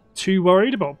 I'm not too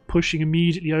worried about pushing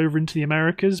immediately over into the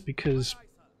Americas because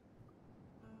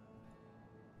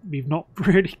we've not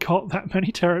really got that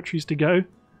many territories to go.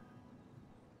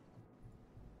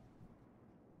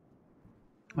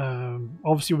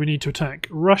 Obviously we need to attack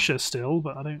Russia still,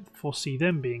 but I don't foresee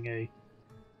them being a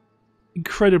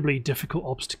incredibly difficult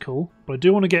obstacle. But I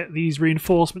do want to get these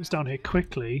reinforcements down here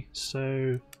quickly,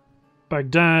 so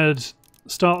Baghdad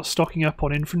starts stocking up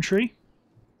on infantry.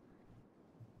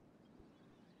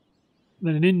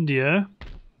 Then in India,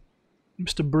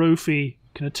 Mr. Brophy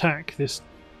can attack this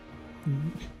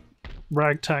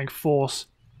ragtag force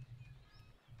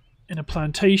in a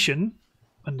plantation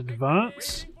and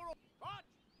advance.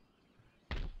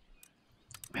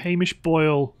 Hamish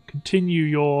Boyle, continue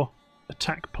your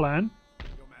attack plan.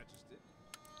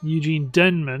 Eugene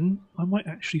Denman, I might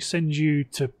actually send you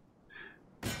to...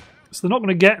 So they're not going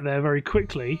to get there very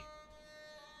quickly.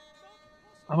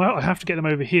 I might have to get them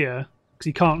over here, because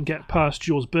he can't get past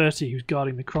Jules Bertie, who's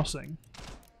guarding the crossing.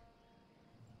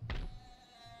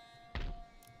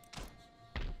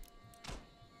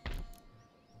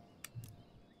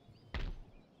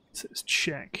 So let's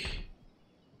check.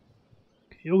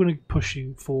 Okay, you're going to push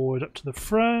you forward up to the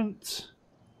front.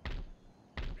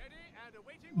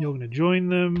 You're going to join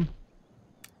them.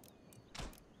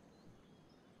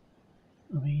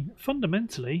 I mean,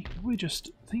 fundamentally,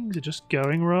 things are just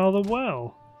going rather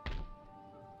well.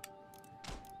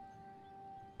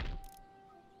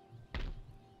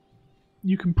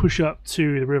 You can push up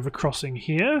to the river crossing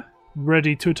here,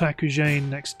 ready to attack Ujjain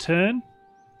next turn.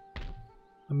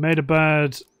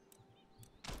 Ahmedabad,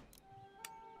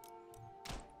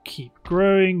 keep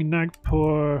growing.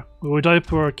 Nagpur,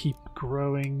 Udaipur, keep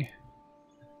growing.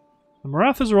 The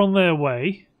Marathas are on their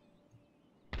way.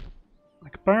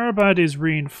 Akbarabad is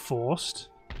reinforced.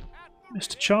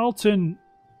 Mr. Charlton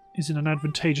is in an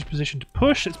advantageous position to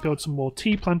push. Let's build some more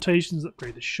tea plantations,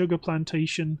 upgrade the sugar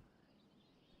plantation.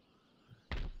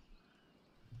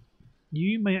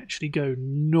 You may actually go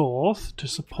north to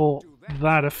support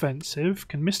that offensive.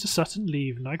 Can Mr. Sutton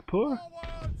leave Nagpur?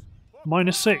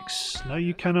 -6. No,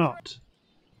 you cannot.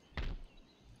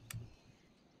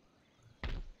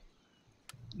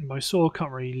 Mysore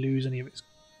can't really lose any of its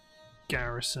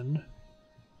garrison.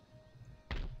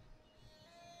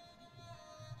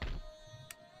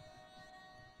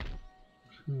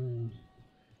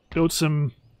 Build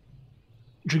some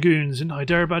dragoons in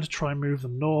Hyderabad to try and move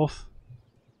them north.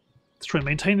 To try and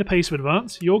maintain the pace of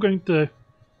advance. You're going to...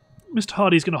 Mr.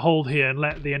 Hardy's going to hold here and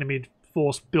let the enemy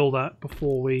force build that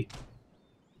before we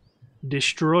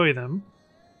destroy them.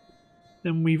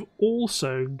 Then we've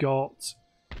also got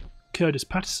Curtis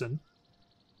Patterson,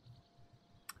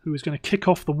 who is going to kick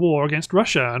off the war against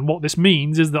Russia. And what this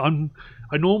means is that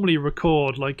I normally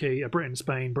record like a Britain,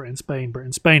 Spain, Britain, Spain,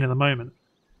 Britain, Spain at the moment.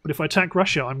 But if I attack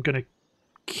Russia, I'm going to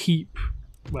keep...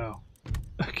 Well,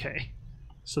 okay.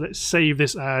 So let's save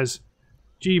this as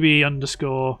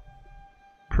GB_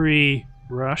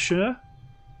 pre-Russia.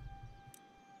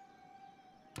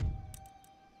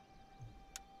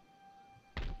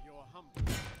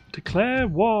 Declare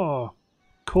war.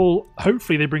 Call...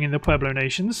 Hopefully they bring in the Pueblo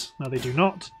nations. No, they do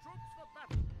not.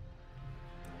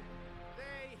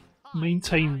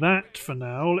 Maintain that for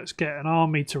now. Let's get an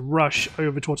army to rush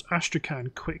over towards Astrakhan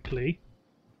quickly.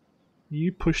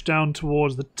 You push down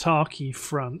towards the Turkey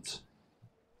front.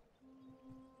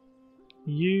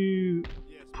 You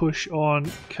push on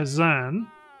Kazan.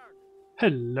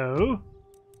 Hello.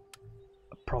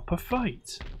 A proper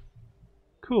fight.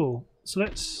 Cool. So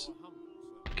let's...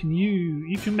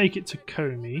 You can make it to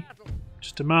Komi.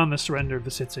 Just demand the surrender of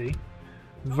the city.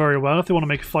 Very well. If they want to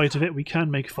make a fight of it, we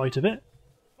can make a fight of it.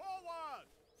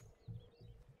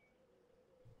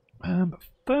 But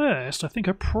first, I think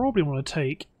I probably want to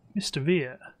take Mr.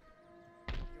 Veer.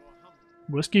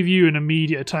 Well, let's give you an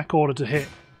immediate attack order to hit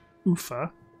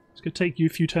Ufa. It's going to take you a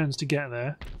few turns to get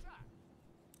there.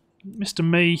 Mr.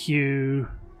 Mayhew,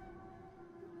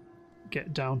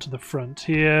 get down to the front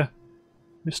here.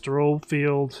 Mr.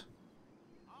 Oldfield,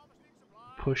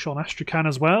 push on Astrakhan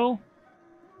as well.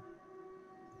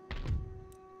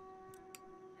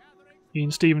 Ian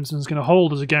Stevenson's going to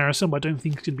hold as a garrison, but I don't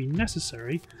think it's going to be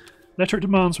necessary. Letter of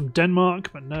demands from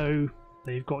Denmark, but no,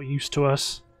 they've got used to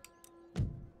us.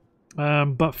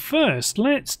 But first,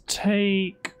 let's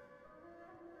take...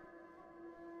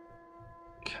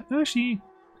 Actually,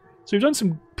 so we've done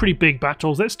some pretty big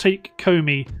battles. Let's take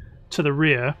Komi to the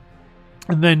rear,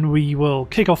 and then we will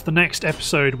kick off the next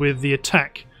episode with the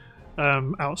attack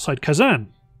outside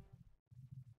Kazan.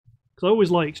 Because I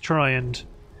always like to try and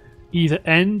either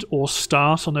end or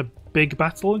start on a big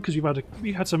battle, because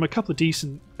we've had a couple of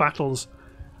decent battles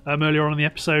earlier on in the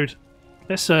episode.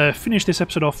 Let's finish this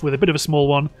episode off with a bit of a small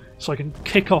one, so I can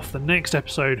kick off the next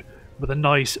episode with a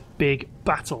nice big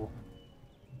battle.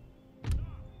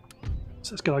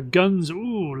 So let's get our guns.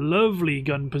 Ooh, lovely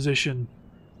gun position.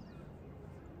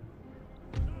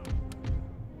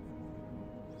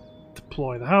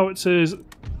 Deploy the howitzers.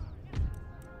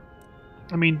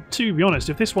 I mean, to be honest,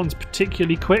 if this one's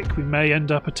particularly quick, we may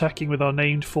end up attacking with our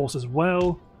named force as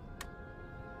well.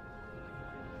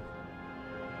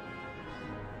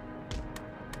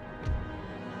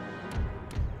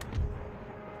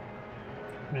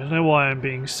 I don't know why I'm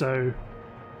being so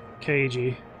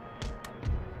cagey.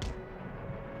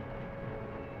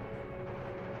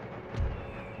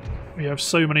 We have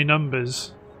so many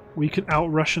numbers. We can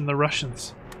out-Russian the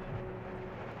Russians.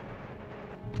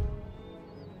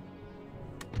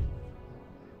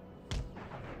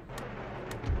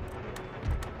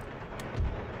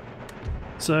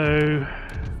 So,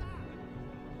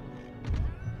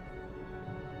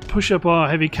 push up our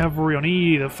heavy cavalry on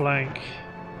either flank.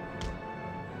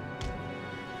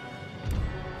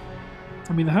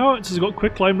 I mean, the howitzers got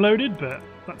quicklime loaded, but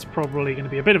that's probably going to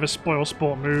be a bit of a spoil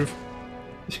sport move.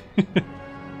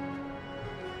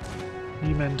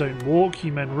 You men don't walk,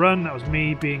 you men run. That was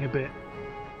me being a bit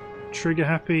trigger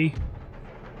happy.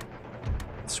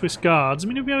 Swiss guards. I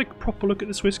mean, if we had a proper look at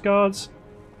the Swiss guards,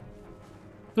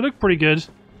 they look pretty good.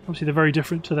 Obviously, they're very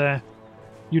different to their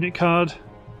unit card.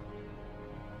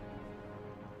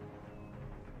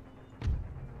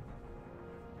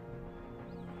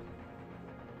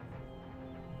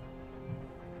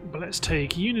 But let's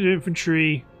take a unit of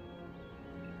infantry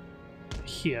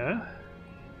here.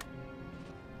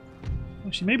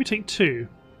 Actually, maybe take two.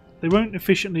 They won't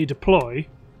efficiently deploy,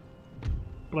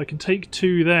 but I can take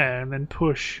two there and then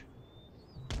push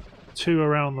two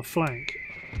around the flank.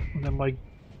 And then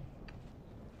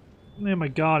my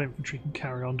guard infantry can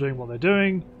carry on doing what they're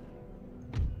doing.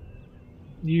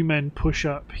 You men push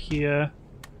up here.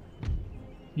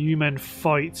 You men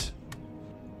fight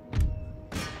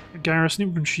a garrison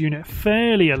infantry unit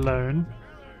fairly alone.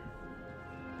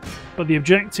 But the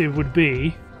objective would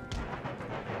be,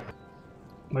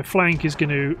 my flank is going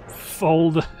to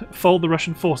fold the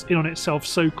Russian force in on itself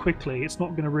so quickly, it's not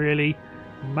going to really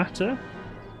matter.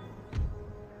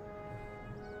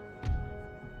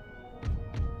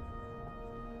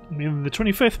 I mean, the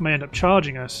 25th may end up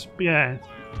charging us, but yeah.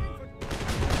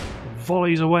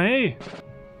 Volleys away.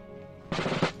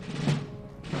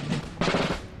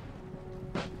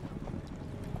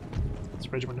 This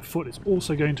regiment of foot is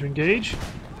also going to engage.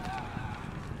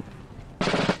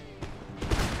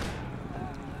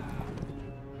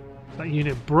 That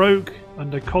unit broke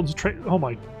under concentrate. Oh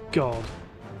my god.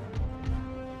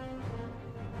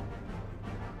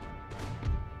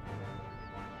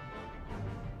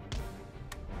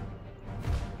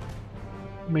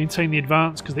 Maintain the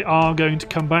advance because they are going to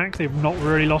come back. They've not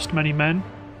really lost many men.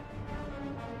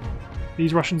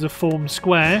 These Russians have formed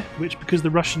square, which because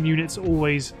the Russian units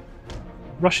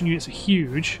are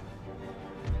huge.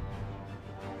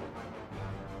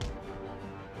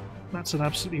 That's an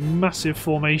absolutely massive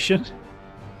formation,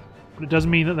 but it does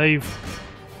mean that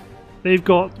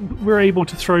we're able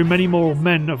to throw many more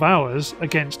men of ours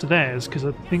against theirs, because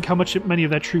I think many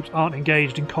of their troops aren't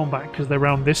engaged in combat because they're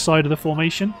around this side of the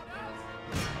formation.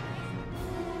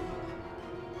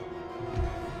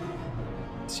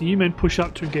 So you men push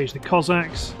up to engage the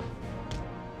Cossacks.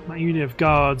 That unit of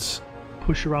guards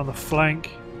push around the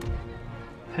flank.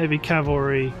 Heavy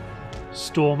cavalry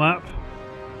storm up.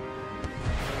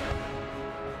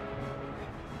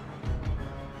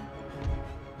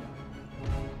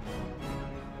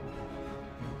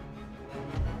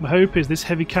 My hope is this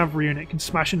heavy cavalry unit can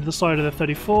smash into the side of the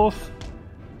 34th,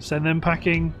 send them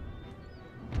packing,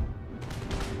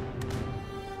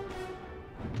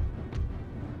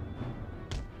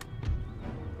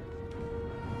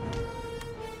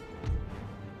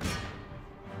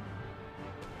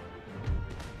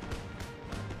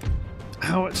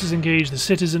 howitzers engage the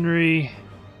citizenry.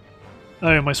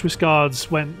 Oh, my Swiss guards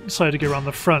decided to go around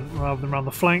the front rather than around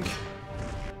the flank.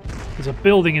 There's a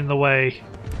building in the way.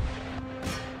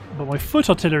 But my foot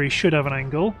artillery should have an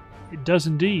angle. It does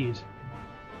indeed.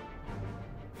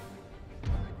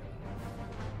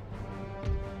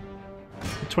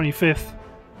 The 25th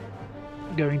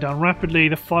going down rapidly.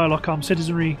 The firelock armed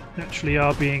citizenry actually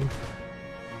are being...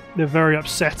 They're very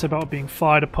upset about being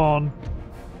fired upon.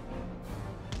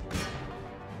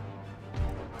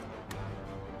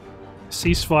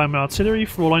 Ceasefire my artillery.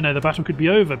 For all I know, the battle could be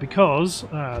over because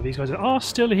these guys are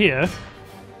still here.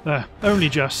 Only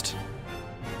just.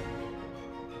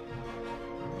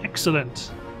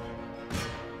 Excellent.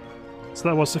 So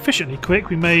that was sufficiently quick.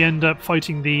 We may end up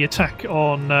fighting the attack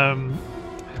on...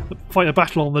 fight a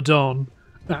battle on the Don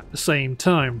at the same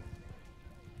time.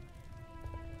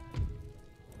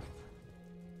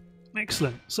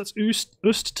 Excellent. So that's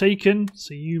Ust taken.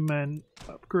 So you men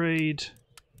upgrade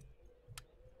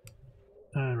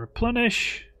and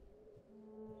replenish.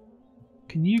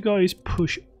 Can you guys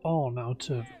push on out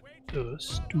of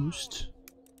Ust?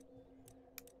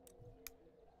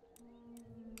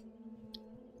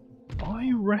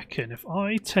 I reckon if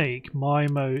I take my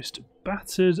most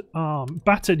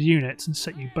battered units and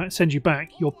send you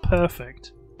back, you're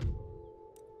perfect.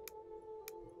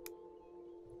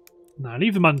 Now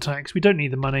leave them untaxed. We don't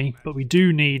need the money, but we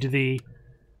do need the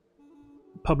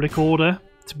public order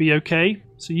to be okay.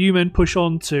 So you men push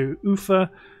on to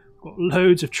Ufa. We've got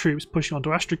loads of troops pushing on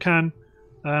to Astrakhan.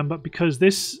 But because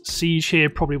this siege here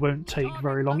probably won't take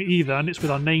very long either, and it's with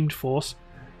our named force,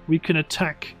 we can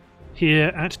attack here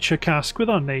at Cherkassk with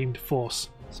our named force.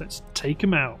 So let's take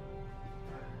them out.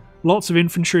 Lots of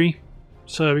infantry,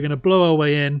 so we're going to blow our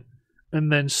way in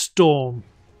and then storm.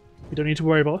 We don't need to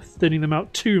worry about thinning them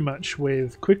out too much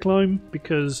with quicklime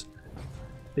because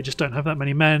they just don't have that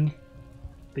many men.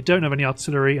 They don't have any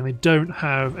artillery and they don't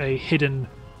have a hidden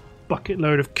bucket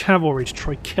load of cavalry to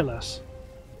try kill us.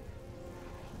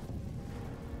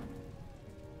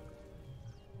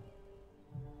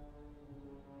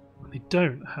 They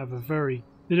don't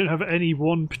have any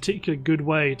one particular good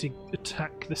way to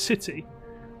attack the city.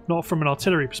 Not from an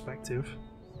artillery perspective.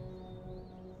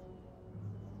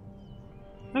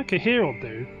 Okay, here'll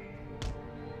do.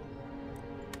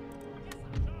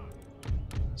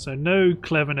 So no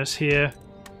cleverness here.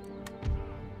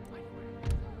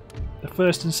 The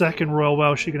 1st and 2nd Royal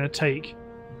Welsh are going to take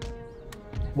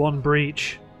one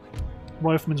breach.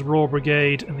 Rifleman's Royal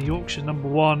Brigade and the Yorkshire No.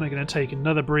 1 are going to take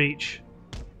another breach.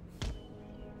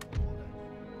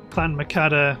 Clan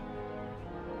Makada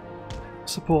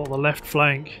support the left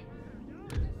flank.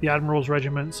 The Admiral's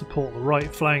Regiment support the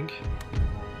right flank.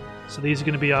 So these are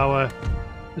going to be our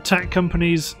attack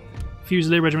companies.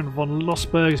 Fusilier Regiment von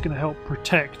Lossberg is going to help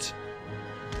protect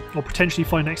or potentially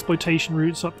find exploitation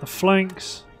routes up the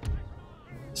flanks.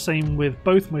 Same with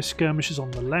both my skirmishers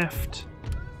on the left.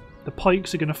 The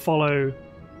pikes are going to follow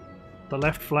the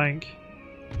left flank.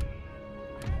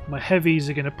 My heavies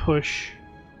are going to push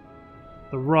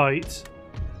the right.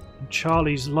 And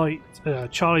Charlie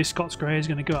Scots Grey is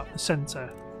going to go up the centre.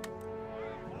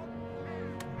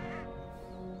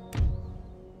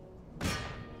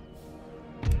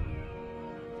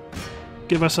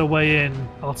 Give us a way in,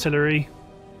 artillery.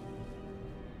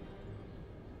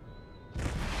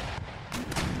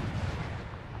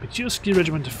 Bajurski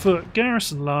Regiment of Foot,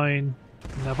 Garrison Line,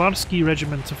 Navarski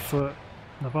Regiment of Foot,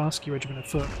 Navarski Regiment of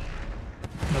Foot,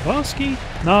 Navarski?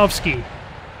 Narvski.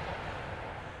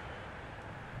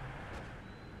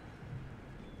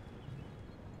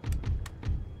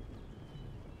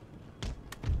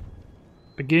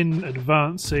 Begin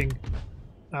advancing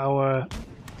our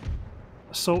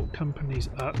assault companies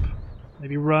up.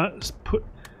 Maybe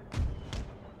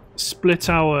split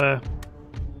our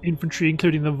infantry,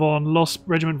 including the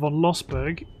Regiment von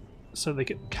Lossberg, so they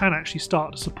can actually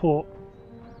start to support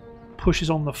pushes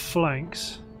on the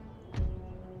flanks.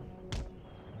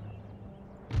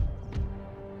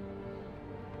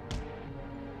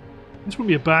 This wouldn't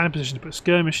be a bad position to put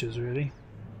skirmishers, really.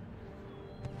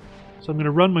 So I'm going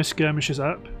to run my skirmishers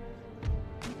up.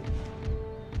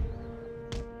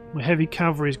 My heavy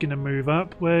cavalry is going to move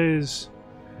up. Where's...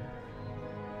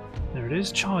 There it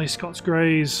is. Charlie Scots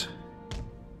Greys.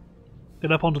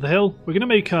 Get up onto the hill. We're going to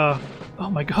make our... Oh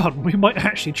my god, we might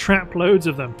actually trap loads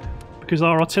of them because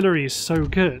our artillery is so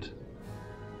good.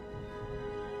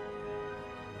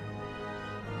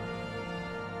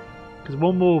 Because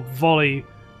one more volley,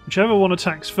 whichever one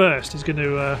attacks first is going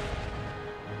to...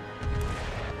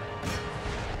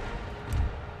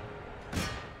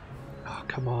 Oh,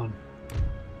 come on.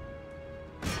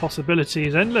 Possibility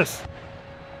is endless.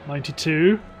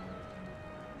 92.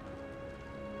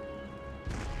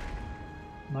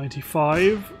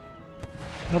 95.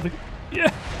 Another...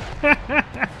 Yeah!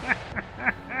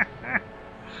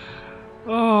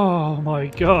 Oh my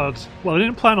god. Well, I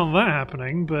didn't plan on that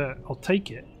happening, but I'll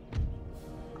take it.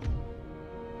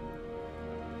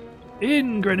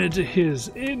 In, Grenadiers!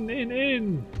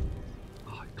 In!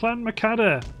 Clan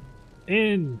Makada!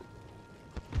 In!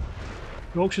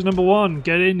 Yorkshire's number 1,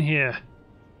 get in here.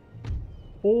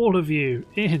 All of you,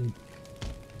 in.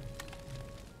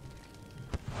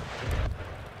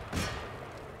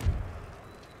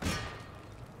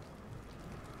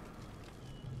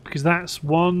 Because that's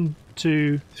 1,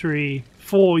 2, 3,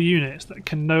 4 units that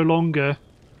can no longer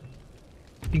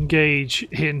engage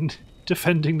in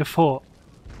defending the fort.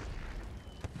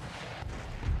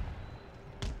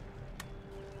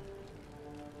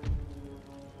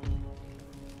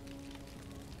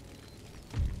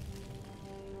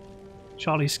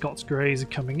 Charlie Scott's Greys are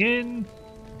coming in.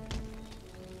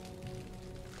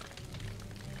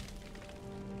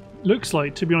 Looks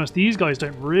like, to be honest, these guys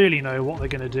don't really know what they're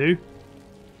going to do.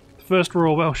 The First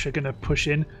Royal Welsh are going to push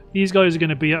in. These guys are going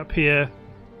to be up here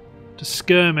to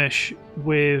skirmish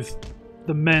with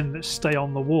the men that stay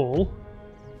on the wall.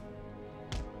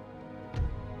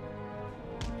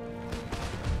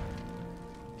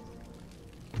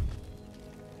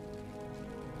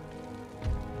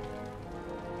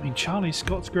 I mean, Charlie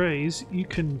Scott's Greys, you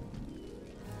can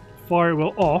fire it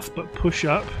well off, but push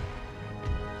up.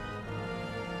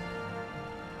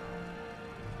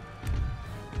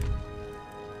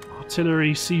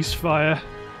 Artillery, ceasefire.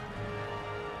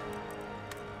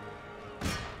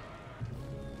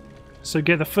 So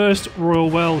get the 1st Royal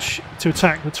Welsh to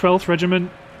attack the 12th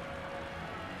Regiment.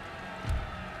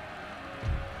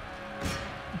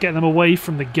 Get them away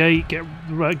from the gate. Get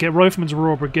Rifleman's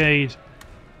Royal Brigade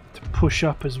to push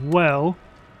up as well.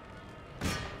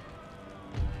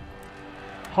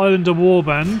 Highlander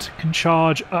Warband can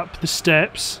charge up the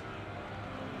steps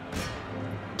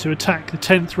to attack the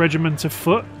 10th Regiment of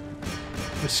Foot.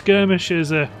 The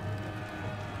skirmishers are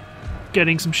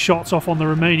getting some shots off on the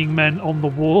remaining men on the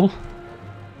wall.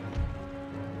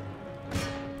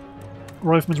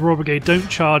 Rifleman's Royal Brigade don't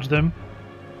charge them.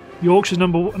 Yorkshire's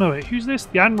number 1... No, wait, who's this?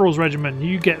 The Admiral's Regiment.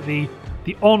 You get the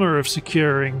honour of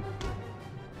securing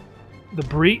the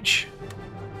breach.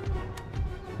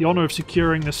 The honour of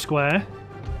securing the square.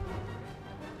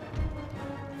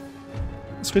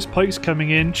 Swiss Pikes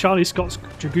coming in. Charlie Scott's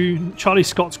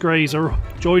Greys are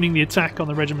joining the attack on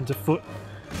the Regiment of Foot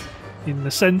in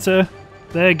the centre.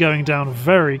 They're going down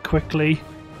very quickly.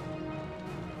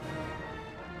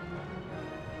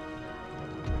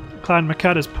 Clan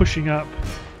Makada's pushing up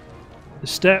the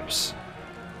steps.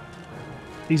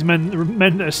 These men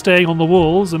that are staying on the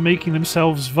walls are making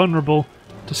themselves vulnerable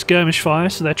to skirmish fire,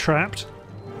 so they're trapped.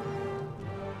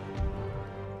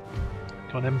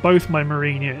 Come on then, both my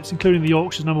marine units, including the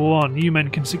Yorkshire's number 1, you men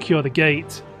can secure the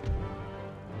gate.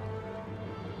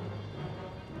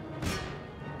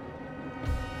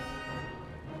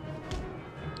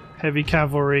 Heavy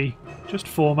cavalry, just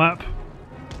form up.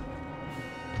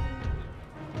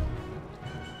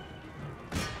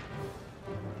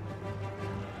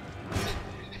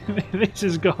 This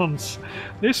is gone.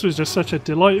 This was just such a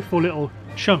delightful little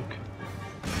chunk.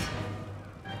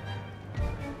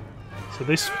 So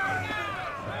this...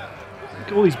 Look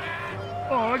at all these...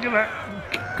 Oh, look at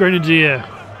that Grenadier.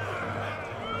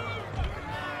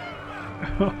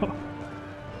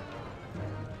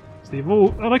 So they've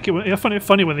all... I like it when... I find it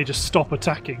funny when they just stop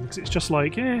attacking, because it's just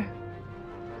like, yeah.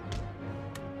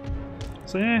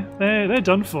 So yeah, they're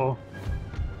done for.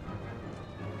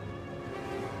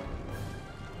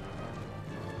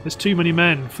 There's too many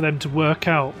men for them to work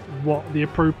out what the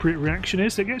appropriate reaction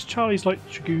is. So it gets Charlie's Light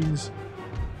Dragoons.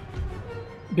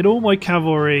 Get all my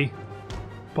cavalry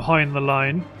behind the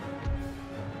line.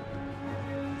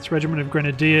 This regiment of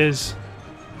Grenadiers.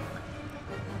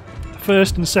 The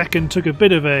 1st and 2nd took a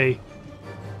bit of a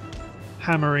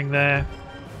hammering there.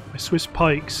 My Swiss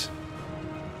Pikes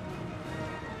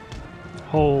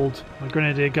hold. My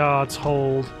Grenadier Guards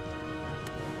hold.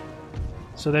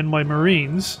 So then my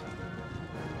Marines,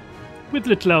 with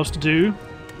little else to do,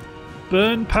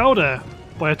 burn powder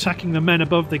by attacking the men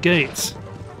above the gates.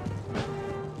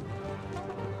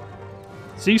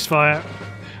 Ceasefire.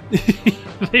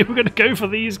 They were going to go for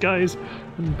these guys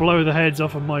and blow the heads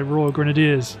off of my Royal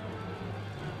Grenadiers.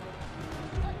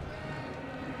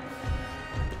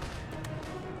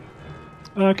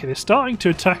 Okay, they're starting to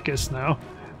attack us now,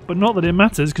 but not that it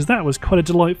matters, because that was quite a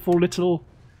delightful little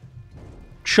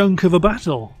chunk of a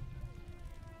battle.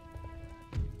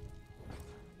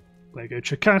 There you go,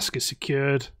 Cherkassk is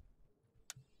secured.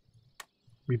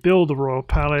 Rebuild the Royal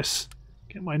Palace.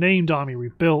 Get my named army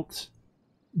rebuilt.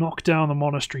 knock down the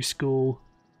monastery school,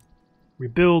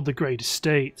 rebuild the great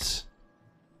estates.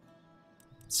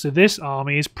 So this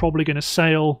army is probably going to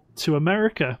sail to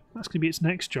America. That's going to be its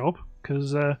next job,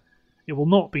 because it will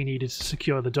not be needed to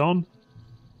secure the Don.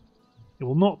 It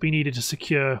will not be needed to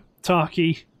secure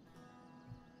Turkey.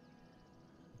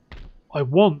 I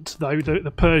want, though,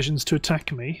 the Persians to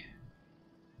attack me.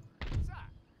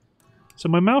 So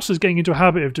my mouse is getting into a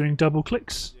habit of doing double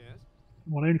clicks. I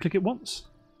want to only click it once.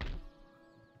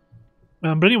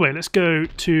 But anyway, let's go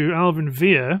to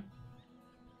Alvinvir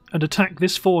and attack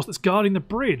this force that's guarding the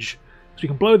bridge, so we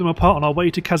can blow them apart on our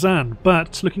way to Kazan.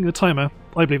 But looking at the timer,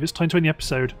 I believe it's time to end the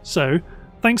episode. So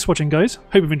thanks for watching, guys.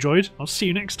 Hope you've enjoyed. I'll see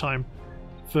you next time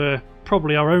for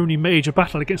probably our only major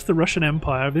battle against the Russian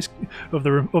Empire of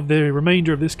the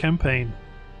remainder of this campaign.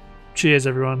 Cheers,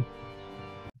 everyone.